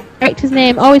the director's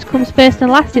name always comes first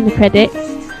and last in the credits.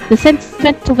 The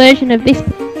sentimental version of this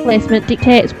placement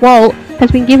dictates Walt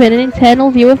has been given an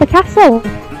internal view of the castle.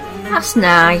 That's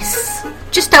nice.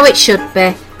 Just how it should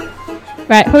be.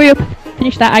 Right, hurry up,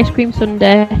 finish that ice cream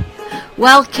sundae.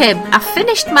 Well, Kim, I've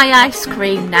finished my ice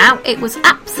cream now. It was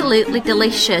absolutely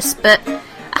delicious, but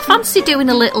I fancy doing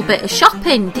a little bit of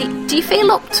shopping. Do you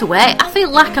feel up to it? I feel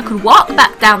like I could walk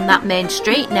back down that main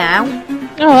street now.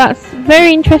 Oh, that's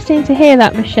very interesting to hear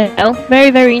that, Michelle. Very,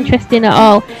 very interesting at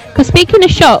all. Because speaking of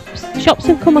shops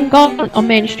have come and gone on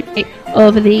Main Street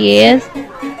over the years.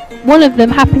 One of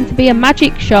them happened to be a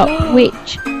magic shop,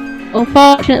 which,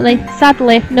 unfortunately,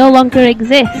 sadly, no longer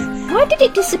exists. Why did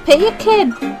it disappear,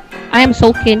 Kim? I am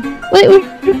sulking. Well, it was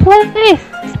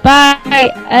replaced by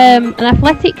an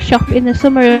athletic shop in the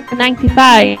summer of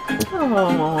 '95.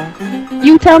 Oh.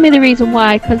 You tell me the reason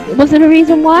why, because was there a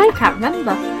reason why? I can't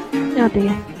remember. Oh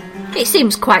dear. It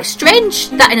seems quite strange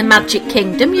that in a Magic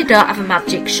Kingdom you don't have a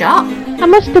magic shop. I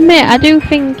must admit, I do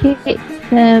think it's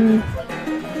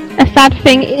a sad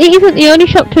thing. It isn't the only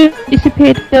shop to have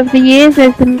disappeared over the years.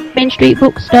 There's the Main Street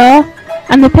Bookstore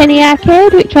and the Penny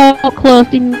Arcade, which all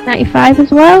closed in '95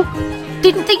 as well.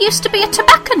 Didn't there used to be a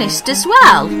tobacconist as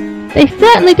well? They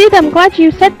certainly did. I'm glad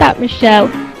you said that, Michelle.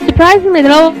 Surprisingly,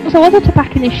 there also was a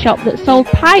tobacconist shop that sold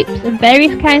pipes and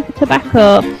various kinds of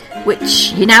tobacco.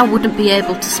 Which you now wouldn't be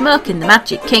able to smoke in the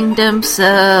Magic Kingdom,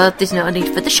 so there's no need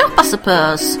for the shop, I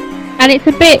suppose. And it's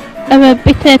a bit of a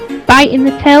bitter bite in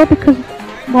the tail because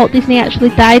Walt Disney actually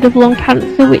died of lung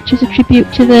cancer, which is a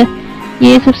tribute to the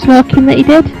years of smoking that he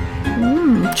did.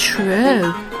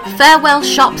 True. Farewell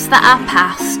shops that are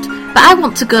past. But I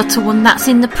want to go to one that's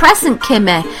in the present,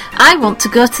 Kimmy. I want to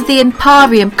go to the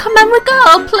Emporium. Come on, we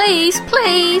go, please,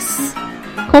 please.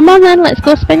 Come on then, let's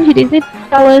go spend your Disney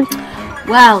dollars.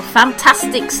 Well,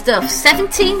 fantastic stuff.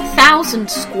 17,000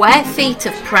 square feet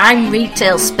of prime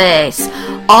retail space,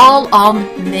 all on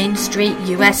Main Street,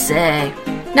 USA.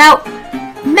 Now,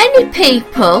 many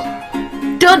people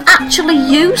don't actually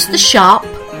use the shop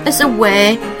as a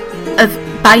way of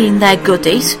buying their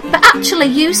goodies, but actually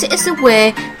use it as a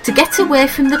way to get away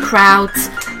from the crowds,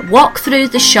 walk through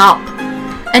the shop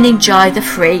and enjoy the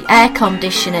free air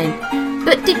conditioning.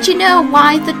 But did you know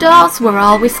why the doors were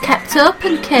always kept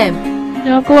open, Kim?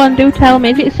 No, go on, do tell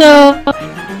me. Is it so,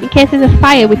 in case there's a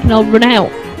fire, we can all run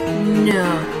out?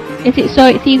 No. Is it so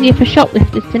it's easier for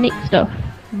shoplifters to nick stuff?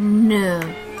 No.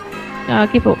 No, I'll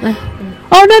give up then.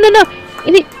 Oh,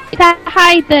 no. Is it to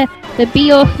hide the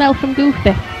BO smell from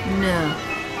Goofy? No.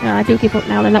 No, I do give up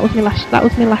now then. That was my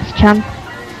last chance.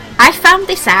 I found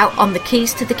this out on the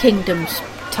Keys to the Kingdoms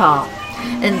tour.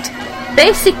 And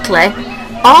basically,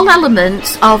 all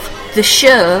elements of the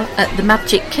show at the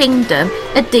Magic Kingdom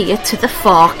adhere to the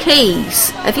 4 keys.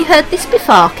 Have you heard this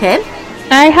before, Kim?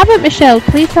 I haven't, Michelle.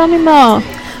 Please tell me more.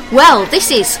 Well, this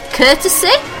is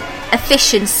courtesy,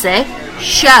 efficiency,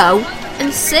 show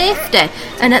and safety.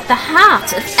 And at the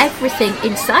heart of everything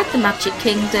inside the Magic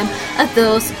Kingdom are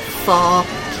those 4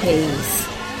 keys.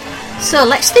 So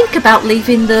let's think about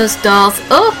leaving those doors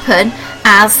open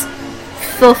as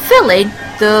fulfilling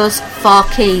those 4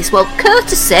 keys. Well,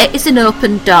 courtesy is an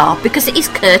open door because it is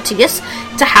courteous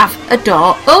to have a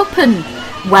door open,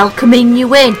 welcoming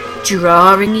you in,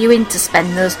 drawing you in to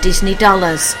spend those Disney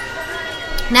dollars.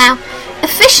 Now,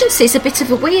 efficiency is a bit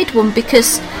of a weird one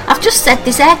because I've just said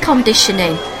there's air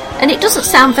conditioning and it doesn't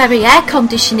sound very air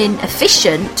conditioning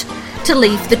efficient to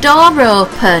leave the door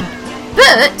open.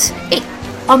 But,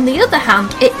 on the other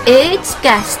hand, it aids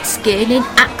guests gaining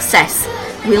access.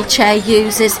 Wheelchair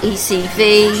users,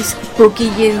 ECVs, buggy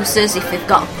users if they've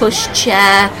got a push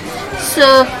chair.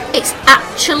 So it's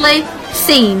actually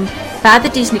seen by the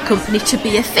Disney company to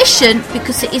be efficient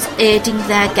because it is aiding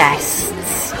their guests.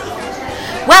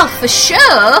 Well, for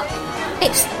sure,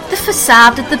 it's the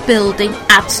facade of the building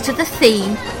adds to the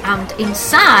theme, and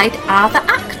inside are the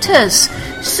actors.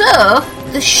 So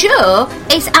the show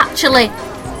is actually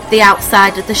the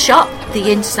outside of the shop,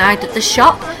 the inside of the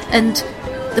shop, and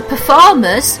the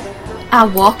performers are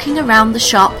walking around the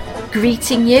shop,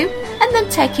 greeting you, and then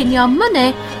taking your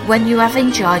money when you have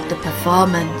enjoyed the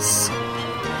performance.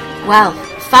 Well,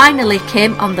 finally,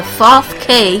 Kim, on the fourth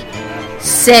key,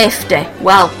 safety.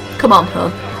 Well, come on,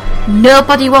 hon.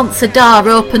 Nobody wants a door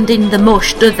opened in the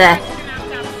mush, do they?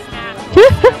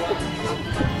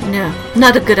 No,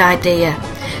 not a good idea.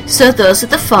 So those are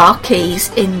the 4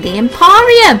 keys in the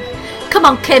Emporium. Come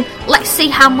on, Kim, let's see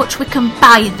how much we can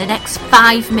buy in the next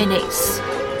 5 minutes.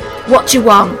 What do you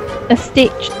want? A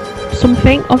stitch,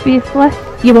 something, obviously.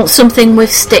 You want something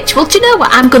with stitch? Well, do you know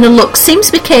what? I'm going to look,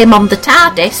 since we came on the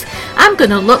TARDIS, I'm going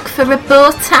to look for a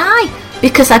bow tie.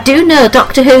 Because I do know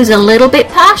Doctor Who's a little bit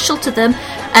partial to them,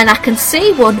 and I can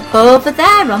see one over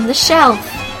there on the shelf.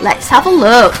 Let's have a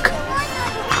look.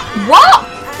 What?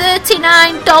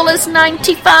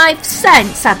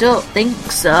 $39.95? I don't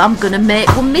think so. I'm going to make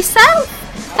one myself.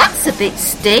 That's a bit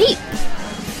steep.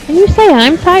 Can you say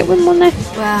I'm tight with money?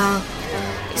 Well,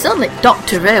 it's only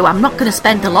Doctor Who. I'm not going to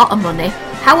spend a lot of money.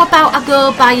 How about I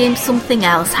go buy him something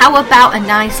else? How about a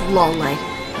nice lolly?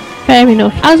 Fair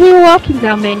enough. As we were walking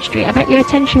down Main Street, I bet your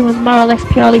attention was more or less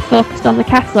purely focused on the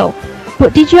castle.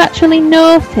 But did you actually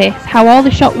notice how all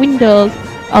the shop windows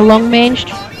along Main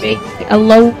Street are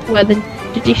lower than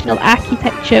traditional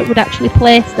architecture would actually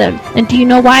place them? And do you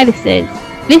know why this is?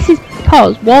 This is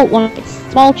because Walt wanted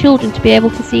small children to be able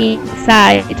to see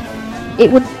inside. It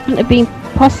wouldn't have been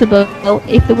possible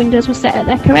if the windows were set at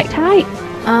their correct height.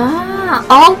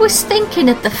 Always thinking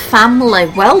of the family.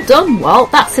 Well done,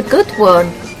 Walt, that's a good one.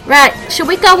 Right, shall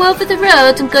we go over the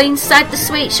road and go inside the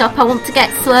sweet shop? I want to get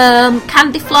some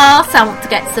candy floss, I want to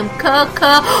get some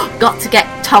cocoa. Got to get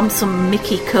Tom some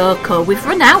Mickey cocoa. We've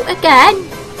run out again.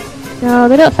 No,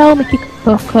 they don't sell Mickey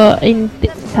cocoa in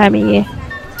this time of year.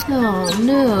 Oh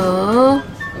no.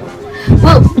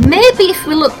 Well, maybe if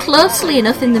we look closely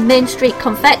enough in the Main Street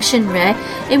confectionery,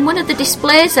 in one of the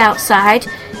displays outside,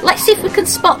 let's see if we can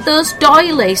spot those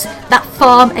doilies that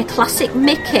form a classic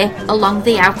Mickey along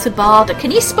the outer border.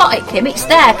 Can you spot it, Kim? It's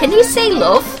there. Can you see,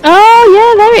 love? Oh,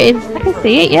 yeah, there it is. I can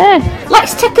see it, yeah.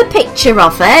 Let's take a picture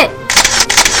of it.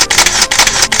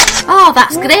 Oh,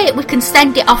 that's great. We can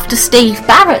send it off to Steve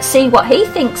Barrett, see what he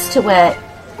thinks to it.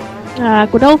 Ah,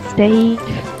 good old Steve.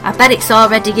 I bet it's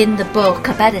already in the book.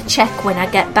 I better check when I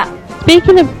get back.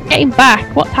 Speaking of getting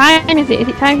back, what time is it? Is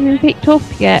it time to be picked up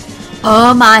yet?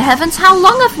 Oh my heavens, how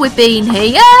long have we been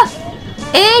here?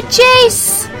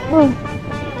 Ages! Oh,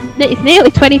 it's nearly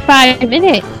 25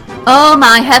 minutes. Oh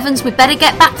my heavens, we better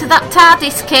get back to that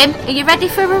TARDIS, Kim. Are you ready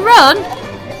for a run?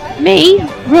 Me?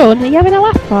 Run? Are you having a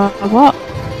laugh or what?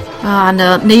 Oh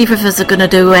no, neither of us are going to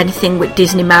do anything with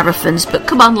Disney marathons, but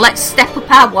come on, let's step up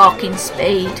our walking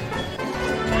speed.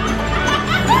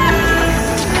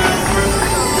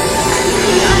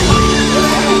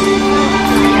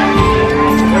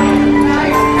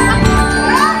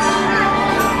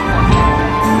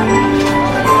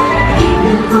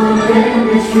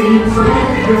 Dreams for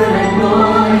good and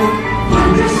boy.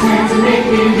 Understand to make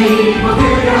believe, will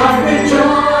fill your heart with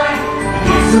joy.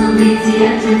 Castle leads the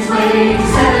entranceway to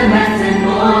seven lands and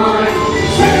more.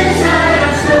 Seven side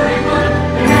of storybook,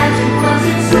 the magic was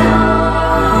in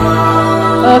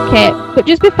store. Okay, but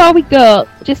just before we go,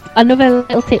 just another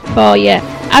little tip for you.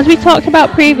 As we talked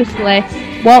about previously,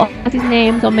 Walt has his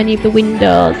names on many of the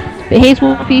windows, but here's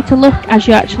one for you to look as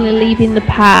you're actually leaving the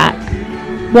park.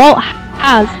 Walt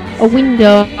has a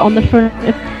window on the front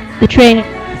of the train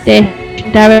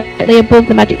station directly above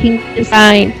the Magic Kingdom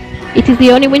sign. It is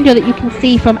the only window that you can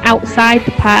see from outside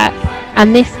the park,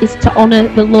 and this is to honour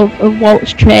the love of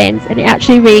Walt's trains, and it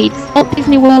actually reads, Walt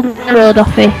Disney World Railroad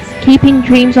Office, keeping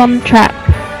dreams on track,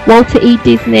 Walter E.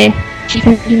 Disney, Chief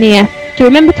Engineer. So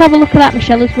remember to have a look at that,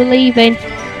 Michelle, as we're leaving.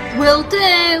 Will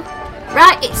do.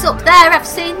 Right, it's up there. I've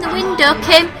seen the window,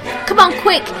 Kim. Come on,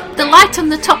 quick. The light on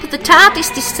the top of the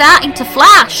TARDIS is starting to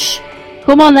flash.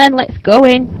 Come on then, let's go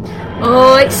in.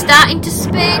 Oh, it's starting to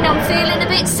spin. I'm feeling a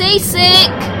bit seasick.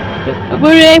 Don't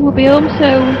worry, we'll be home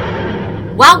soon.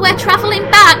 While we're travelling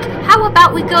back, how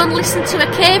about we go and listen to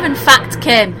a Kieran fact,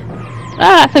 Kim?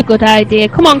 Ah, that's a good idea.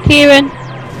 Come on, Kieran.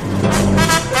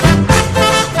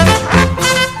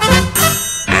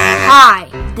 Hi,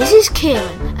 this is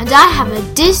Kieran, and I have a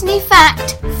Disney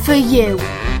fact for you.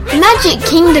 Magic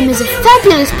Kingdom is a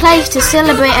fabulous place to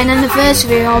celebrate an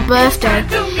anniversary or birthday.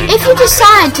 If you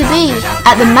decide to be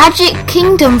at the Magic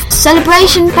Kingdom,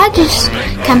 celebration badges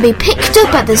can be picked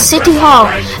up at the City Hall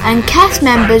and cast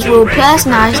members will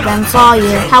personalise them for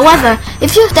you. However,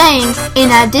 if you're staying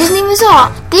in a Disney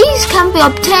resort, these can be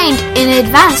obtained in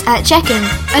advance at check-in.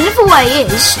 Another way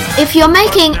is, if you're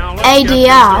making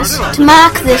ADRs, to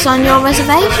mark this on your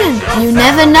reservation. You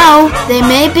never know, there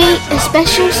may be a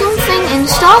special something in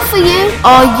store for you,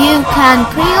 or you can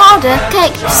pre-order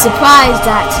cake to surprise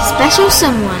that special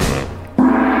someone.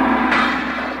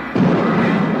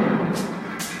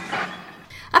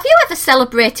 Have you ever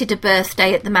celebrated a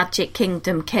birthday at the Magic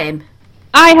Kingdom, Kim?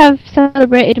 I have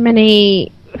celebrated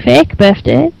many fake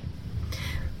birthdays.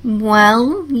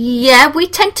 Well, yeah, we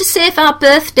tend to save our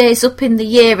birthdays up in the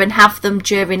year and have them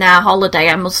during our holiday,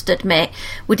 I must admit.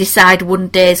 We decide one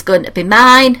day's going to be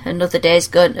mine, another day's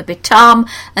going to be Tom,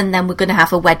 and then we're going to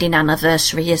have a wedding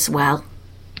anniversary as well.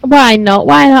 Why not?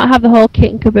 Why not have the whole kit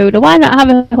and caboodle? Why not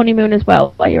have a honeymoon as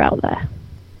well while you're out there?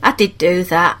 I did do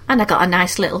that, and I got a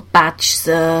nice little badge,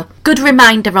 so... Good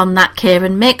reminder on that,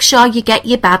 Kieran. Make sure you get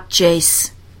your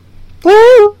badges.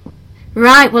 Woo!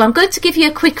 Right, well, I'm going to give you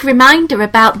a quick reminder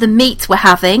about the meet we're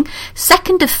having,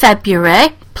 2nd of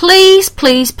February. Please,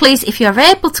 please, please, if you're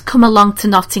able to come along to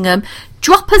Nottingham,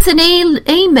 drop us an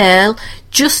email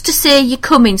just to say you're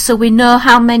coming so we know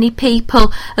how many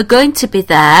people are going to be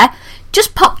there.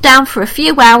 Just pop down for a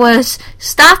few hours,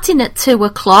 starting at 2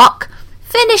 o'clock,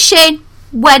 finishing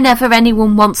whenever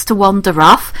anyone wants to wander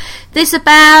off. There's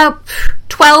about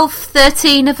 12,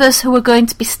 13 of us who are going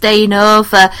to be staying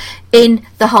over in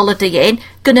the Holiday Inn.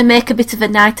 Going to make a bit of a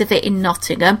night of it in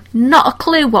Nottingham. Not a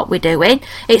clue what we're doing.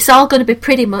 It's all going to be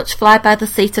pretty much fly by the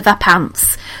seat of our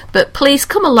pants. But please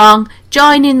come along,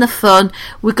 join in the fun.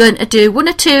 We're going to do 1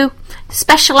 or 2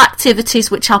 special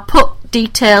activities which I'll put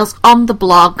details on the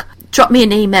blog. Drop me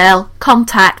an email,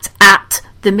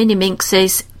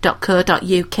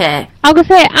 contact@theminiminxes.co.uk. I was going to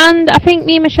say, and I think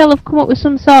me and Michelle have come up with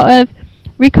some sort of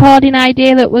recording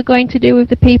idea that we're going to do with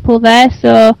the people there,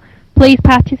 so please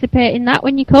participate in that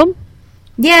when you come.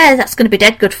 Yeah, that's going to be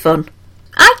dead good fun.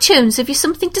 iTunes, have you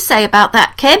something to say about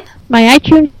that, Kim? My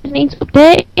iTunes needs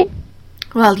updating.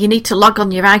 Well, you need to log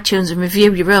on your iTunes and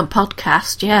review your own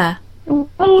podcast, yeah.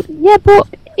 Well, yeah, but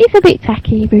it's a bit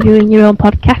tacky reviewing your own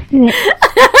podcast, isn't it?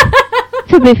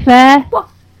 To be fair. What?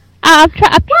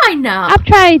 Why not? I've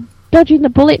tried dodging the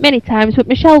bullet many times, but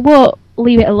Michelle won't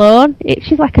leave it alone.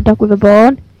 She's like a dog with a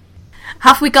bone.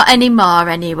 Have we got any more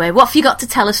anyway? What have you got to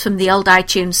tell us from the old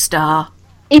iTunes store?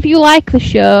 If you like the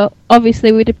show,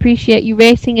 obviously we'd appreciate you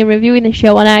rating and reviewing the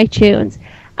show on iTunes.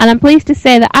 And I'm pleased to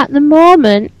say that at the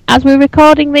moment, as we're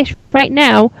recording this right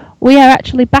now, we are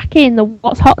actually back in the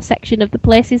What's Hot section of the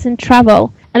Places and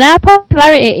Travel. And our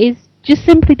popularity is just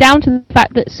simply down to the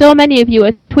fact that so many of you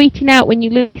are tweeting out when you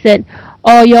listen,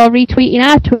 or you're retweeting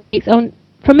our tweets. And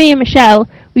for me and Michelle,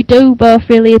 we do both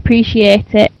really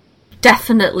appreciate it.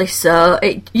 Definitely so.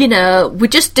 We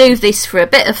just do this for a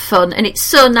bit of fun, and it's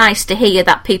so nice to hear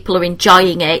that people are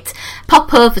enjoying it.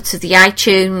 Pop over to the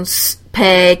iTunes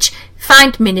page,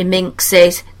 find Mini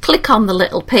Minxes, click on the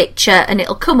little picture, and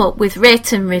it'll come up with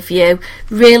rate and review.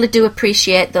 Really do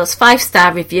appreciate those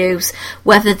 5-star reviews,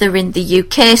 whether they're in the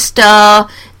UK store,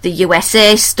 the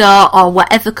USA store, or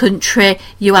whatever country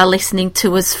you are listening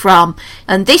to us from.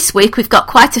 And this week we've got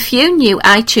quite a few new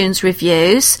iTunes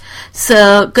reviews,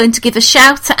 so going to give a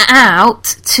shout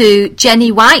out to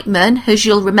Jenny Whiteman, as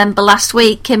you'll remember last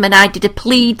week Kim and I did a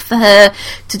plead for her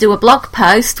to do a blog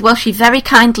post. Well, she very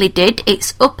kindly did.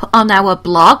 It's up on our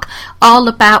blog, all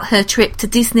about her trip to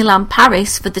Disneyland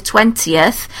Paris for the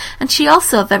 20th, and she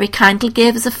also very kindly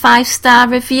gave us a 5-star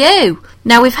review.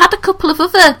 Now, we've had a couple of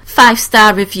other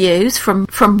 5-star reviews from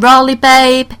Rawley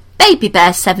Babe, Baby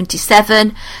Bear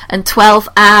 77 and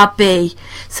 12RB.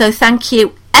 So thank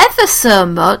you ever so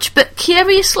much. But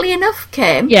curiously enough,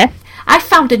 Kim, Yes. I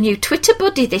found a new Twitter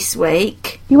buddy this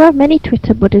week. You have many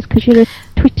Twitter buddies because you're a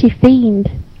Twitty fiend.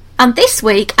 And this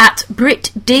week at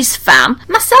BritDizFam,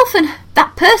 myself and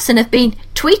that person have been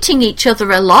tweeting each other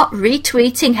a lot,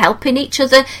 retweeting, helping each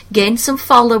other gain some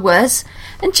followers.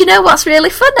 And do you know what's really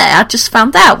funny? I just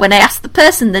found out when I asked the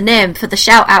person the name for the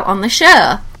shout out on the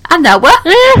show. I know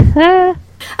her. And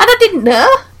I didn't know.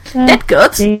 Dead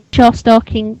good. Shore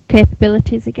stalking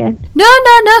capabilities again. No.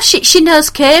 She knows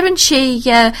Kieran. She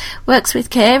works with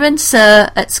Kieran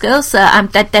at school. So I'm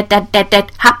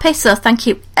dead happy. So thank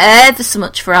you ever so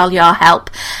much for all your help,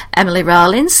 Emily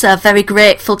Rawlins. So very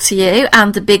grateful to you,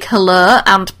 and a big hello.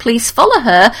 And please follow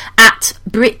her at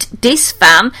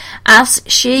BritDisFan as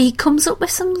she comes up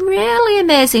with some really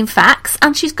amazing facts.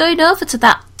 And she's going over to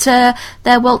that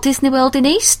their Walt Disney World in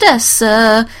Easter,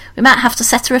 so we might have to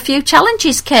set her a few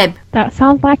challenges, Kim. That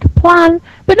sounds like a plan,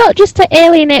 but not just to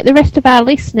alienate the rest of our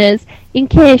listeners. In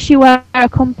case you are a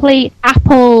complete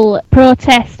Apple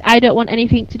protest, I don't want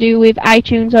anything to do with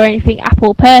iTunes or anything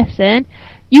Apple person,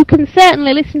 you can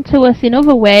certainly listen to us in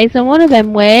other ways, and one of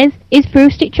them ways is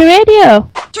through Stitcher Radio.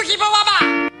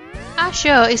 Our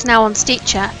show is now on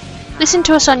Stitcher. Listen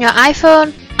to us on your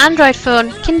iPhone, Android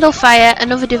phone, Kindle Fire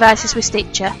and other devices with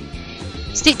Stitcher.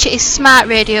 Stitcher is smart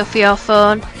radio for your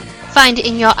phone. Find it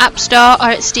in your app store or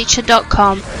at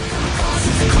Stitcher.com.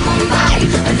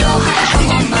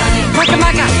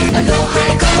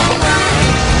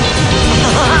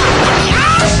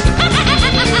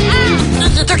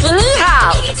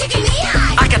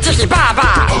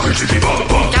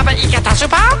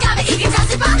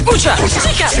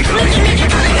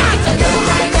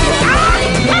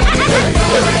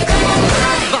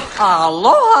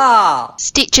 Aloha!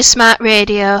 Stitcher Smart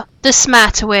Radio, the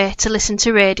smarter way to listen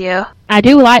to radio. I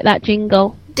do like that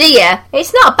jingle. Do you?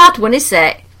 It's not a bad one, is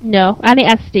it? No, and it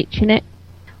has Stitch in it.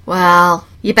 Well,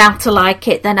 you're bound to like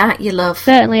it then, aren't you, love?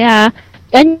 Certainly are.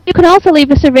 And you can also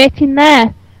leave us a rating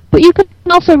there. But you can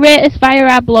also rate us via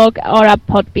our blog or our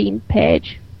Podbean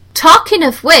page. Talking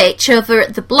of which, over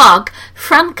at the blog,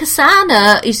 Fran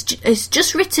Casano is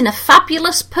just written a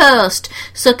fabulous post,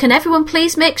 so can everyone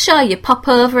please make sure you pop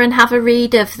over and have a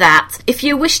read of that. If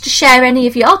you wish to share any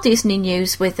of your Disney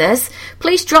news with us,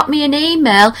 please drop me an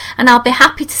email and I'll be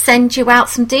happy to send you out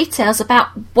some details about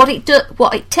what it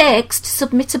takes to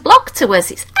submit a blog to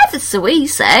us. It's ever so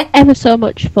easy. Ever so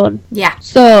much fun. Yeah.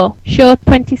 So, show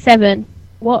 27,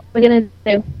 what we're going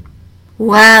to do?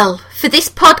 Well, for this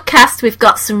podcast, we've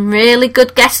got some really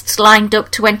good guests lined up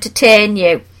to entertain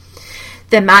you.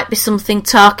 There might be something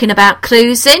talking about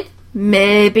cruising,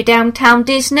 maybe downtown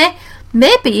Disney,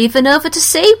 maybe even over to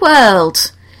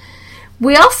SeaWorld.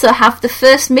 We also have the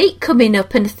first meet coming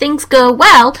up, and if things go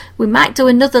well, we might do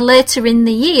another later in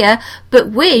the year, but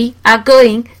we are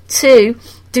going to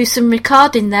do some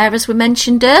recording there, as we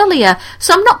mentioned earlier.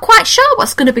 So I'm not quite sure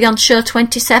what's going to be on show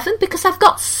 27 because I've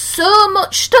got so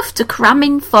much stuff to cram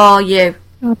in for you.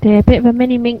 Oh dear, a bit of a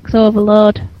mini minx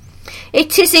overload.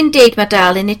 It is indeed, my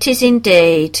darling, it is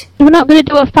indeed. We're not going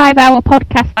to do a 5-hour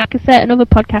podcast like a certain other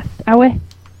podcast, are we?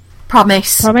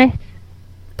 Promise.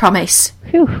 Promise.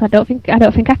 Phew, I don't think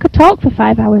I could talk for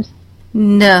 5 hours.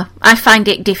 No, I find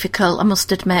it difficult, I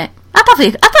must admit.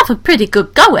 I'd have a pretty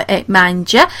good go at it,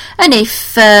 mind you. And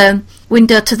if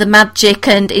Window to the Magic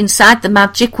and Inside the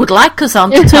Magic would like us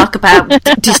on to talk about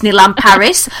Disneyland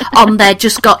Paris on their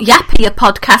Just Got Yappier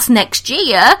podcast next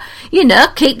year, you know,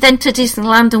 keep them to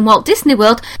Disneyland and Walt Disney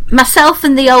World, myself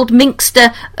and the old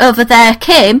minkster over there,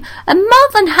 Kim, are more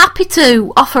than happy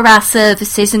to offer our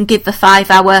services and give the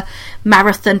 5-hour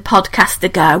marathon podcast a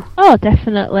go. Oh,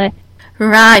 definitely.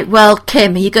 Right, well,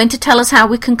 Kim, are you going to tell us how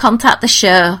we can contact the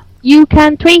show? You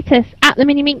can tweet us at the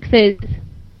Mini Minxes.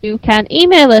 You can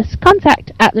email us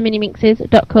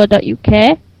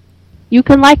contact@theminiminxes.co.uk. You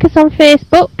can like us on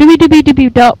Facebook,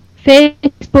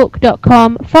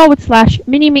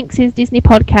 www.facebook.com/Mini Minxes Disney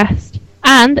Podcast.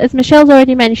 And as Michelle's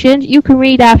already mentioned, you can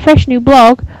read our fresh new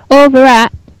blog over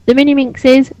at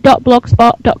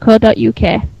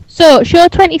theminiminxes.blogspot.co.uk. So, show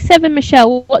 27,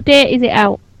 Michelle, what date is it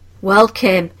out? Well,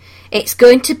 Kim, it's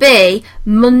going to be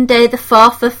Monday the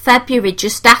 4th of February,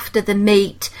 just after the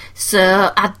meet.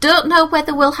 So I don't know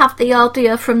whether we'll have the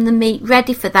audio from the meet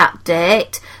ready for that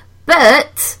date,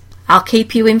 but I'll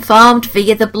keep you informed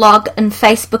via the blog and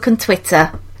Facebook and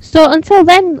Twitter. So until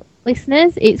then,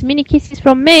 listeners, it's mini kisses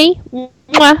from me.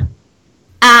 Mwah.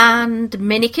 And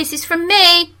mini kisses from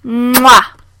me. Mwah.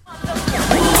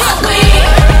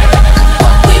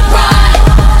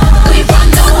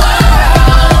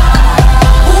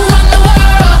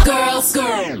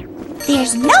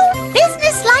 There's no